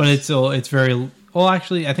badass. But it's very well.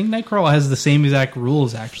 Actually, I think Nightcrawler has the same exact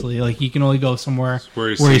rules. Actually, like he can only go somewhere Where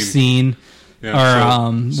he's he's seen, Yeah,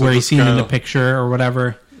 or so where he's this seen in the guy- picture or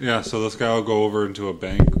whatever. Yeah, so this guy will go over into a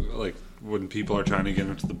bank, like when people are trying to get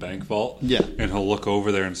into the bank vault. Yeah. And he'll look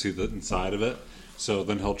over there and see the inside of it. So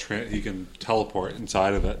then he can teleport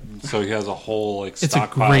inside of it. So he has a whole like It's a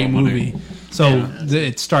stockpile great of money. movie. So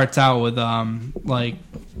it starts out with like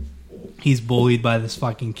he's bullied by this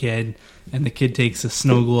fucking kid, and the kid takes a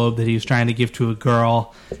snow globe that he was trying to give to a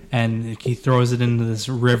girl, and he throws it into this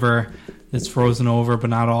river that's frozen over, but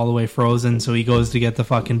not all the way frozen. So he goes to get the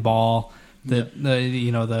fucking ball,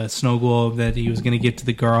 the snow globe that he was going to give to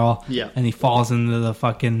the girl, and he falls into the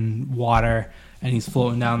fucking water. And he's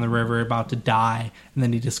floating down the river about to die. And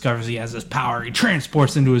then he discovers he has this power. He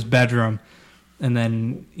transports into his bedroom. And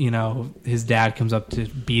then, his dad comes up to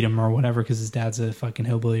beat him or whatever because his dad's a fucking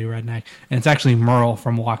hillbilly redneck. And it's actually Merle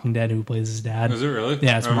from Walking Dead who plays his dad. Is it really?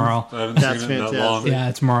 Yeah, it's Merle. I haven't That's seen it in that fantastic. long. Yeah,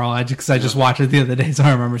 it's Merle. I just watched it the other day, so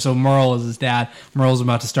I remember. So Merle is his dad. Merle's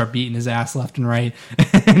about to start beating his ass left and right.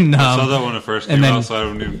 And, I saw that when it first came out, so I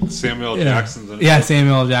don't even... Samuel Jackson's in it. Yeah,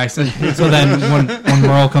 Samuel L. Jackson. So then when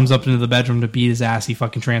Merle comes up into the bedroom to beat his ass, he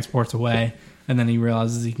fucking transports away. And then he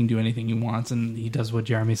realizes he can do anything he wants, and he does what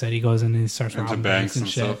Jeremy said. He goes in and he starts Into robbing banks and and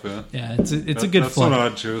shit. stuff, Yeah, it's a good that's flick. what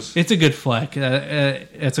I'd choose. It's a good flick.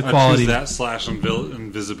 It's a I'd quality. choose that slash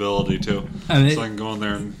invisibility, too. I mean, so I can go in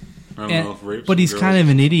there and... I don't know if rape but some he's girls. kind of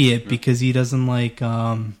an idiot because he doesn't like...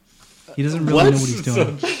 he doesn't really know what he's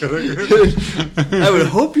doing. I would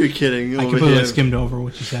hope you're kidding. I over completely here. skimmed over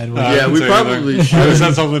what you said. I Yeah, didn't we say probably anything. should. I just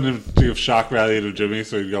had something to give shock value to Jimmy,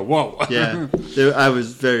 so he'd go, whoa. Yeah, I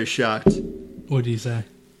was very shocked. What did you say?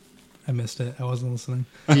 I missed it. I wasn't listening.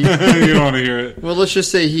 You don't want to hear it. Well, let's just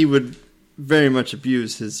say he would very much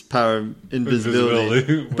abuse his power of invisibility,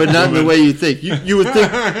 Invisibility. but not in the way you think. You would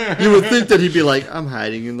think that he'd be like, I'm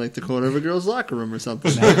hiding in like the corner of a girl's locker room or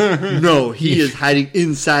something. No, he is hiding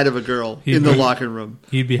inside of a girl in the locker room.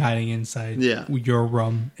 He'd be hiding inside Yeah. your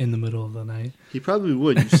room in the middle of the night. He probably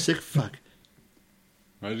would. You sick fuck.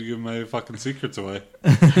 Why'd you give my fucking secrets away?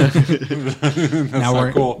 now not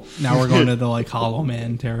we're cool. Now we're going to the like Hollow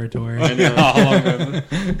Man territory. I know.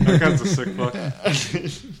 That guy's a sick fuck.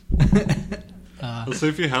 Let's say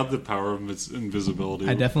if you had the power of invisibility.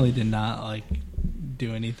 I definitely did not like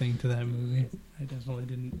do anything to that movie. I definitely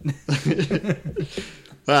didn't.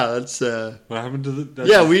 Wow, that's What happened to the...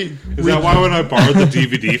 yeah. Is that why when I borrowed the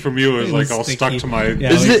DVD from you, it was It like was all sticky. stuck to my...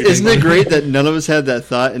 Yeah. Isn't it great that none of us had that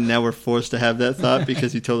thought, and now we're forced to have that thought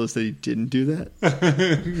because he told us that he didn't do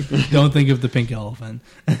that? Don't think of the pink elephant.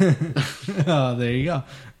 Oh, there you go.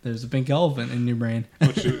 There's a pink elephant in your brain.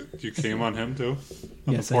 What, you came on him too?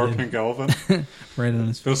 On Yes, the I poor did. pink elephant? Right on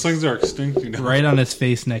his Those things are extinct, you know. right on his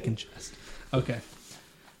face, neck, and chest. Okay.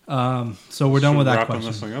 So we're done with that wrapping this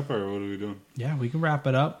question. thing up, or what are we doing? Yeah, we can wrap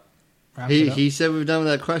it up. Wrap it up. He said we've done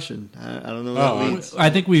with that question. I don't know what that means. I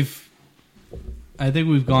think we've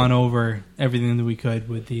gone over everything that we could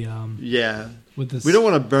with the Yeah, with this. we don't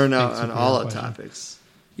want to burn out Big on all our superhero question. topics.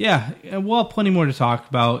 Yeah, we'll have plenty more to talk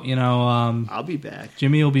about. I'll be back.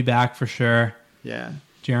 Jimmy will be back for sure. Yeah,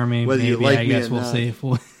 Jeremy, Whether you maybe. like I me guess or we'll not. see if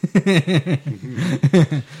we'll.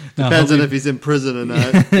 depends on if he's in prison or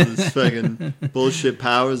not. With his fucking bullshit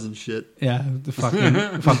powers and shit. Yeah, the fucking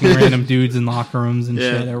random dudes in locker rooms and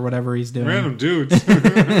Yeah. shit or whatever he's doing. Random dudes.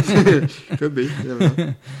 Could be. You never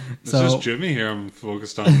know. It's So- just Jimmy here I'm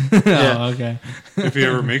focused on. Yeah. Oh, okay. If he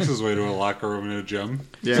ever makes his way to a locker room in a gym.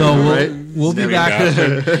 Yeah, So right. we'll be Dirty back.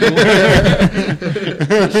 bastard.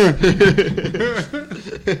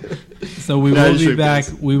 So we No, will just be joking. back.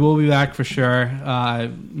 We will be back for sure.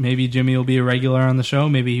 Maybe Jimmy will be a regular on the show.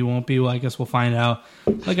 Maybe he won't be. Well, I guess we'll find out.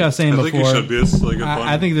 Like I was saying I think before, he should be. It's like good fun.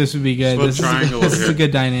 I think this would be good. Split triangle This is here. a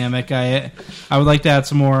good dynamic. I would like to add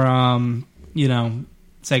some more,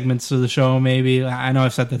 segments to the show. Maybe I know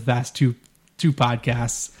I've said the past two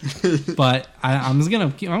podcasts, but I'm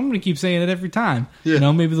gonna keep saying it every time.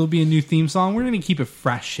 Yeah. Maybe there'll be a new theme song. We're gonna keep it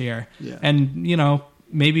fresh here, Yeah. and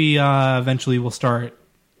maybe eventually we'll start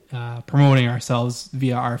promoting ourselves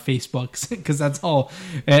via our Facebooks because that's all.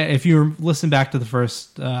 If you listen back to the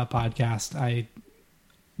first podcast,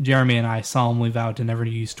 Jeremy and I solemnly vowed to never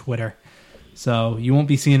use Twitter, so you won't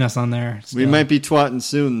be seeing us on there. We still. might be twatting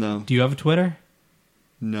soon, though. Do you have a Twitter?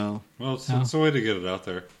 No. Well, it's No. a way to get it out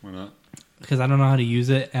there. Why not? Because I don't know how to use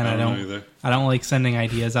it, and I don't know either. I don't like sending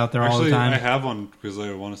ideas out there all Actually, the time. I have one because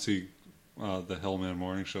I want to see the Hellman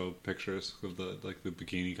Morning Show pictures of the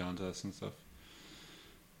bikini contest and stuff.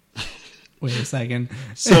 Wait a second.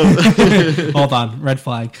 So Hold on. Red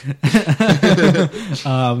flag.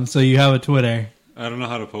 So you have a Twitter, I don't know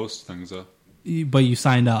how to post things though. but you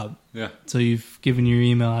signed up. Yeah, So you've given your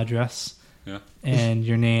email address yeah. and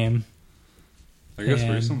your name. I guess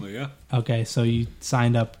And- recently, yeah. Okay, so you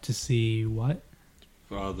signed up to see what?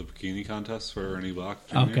 The bikini contest for Ernie Block.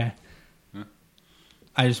 Jr. Okay. Yeah.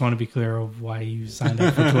 I just want to be clear of why you signed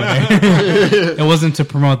up for Twitter. It wasn't to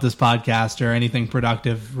promote this podcast or anything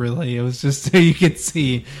productive, really. It was just so you could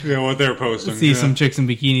see Yeah, what they're posting. some chicks in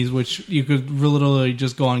bikinis, which you could literally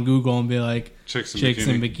just go on Google and be like, chicks in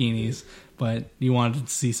bikinis. But you wanted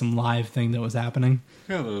to see some live thing that was happening.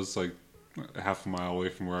 Yeah, that was like half a mile away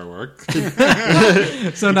from where I work.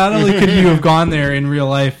 So not only could you have gone there in real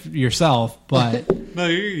life yourself, but No,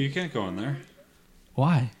 you can't go in there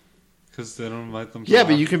why? because they don't invite them. yeah,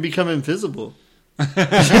 but you can become invisible. Or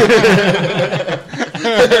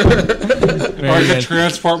I Very can good.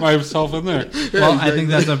 transport myself in there, Well, I think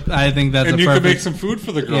that's and a you can make perfect. some food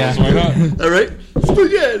for the girls. Yeah. Why not? All right,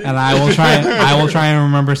 spaghetti. And I will try. I will try and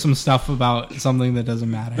remember some stuff about something that doesn't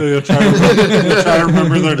matter. You'll try to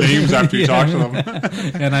remember their names after you talk to them.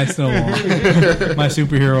 And I still won't. My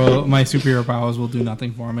superhero powers will do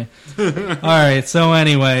nothing for me. All right. So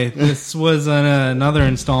anyway, this was another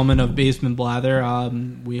installment of Basement Blather.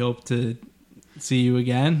 We hope to see you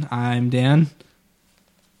again. I'm Dan.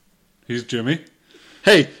 He's Jimmy.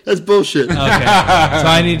 Hey, that's bullshit. Okay. So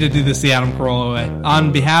I need to do this the Adam Carolla way.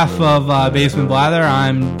 On behalf of Basement Blather,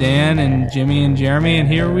 I'm Dan and Jimmy and Jeremy, and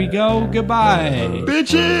here we go. Goodbye.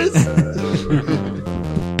 Bitches.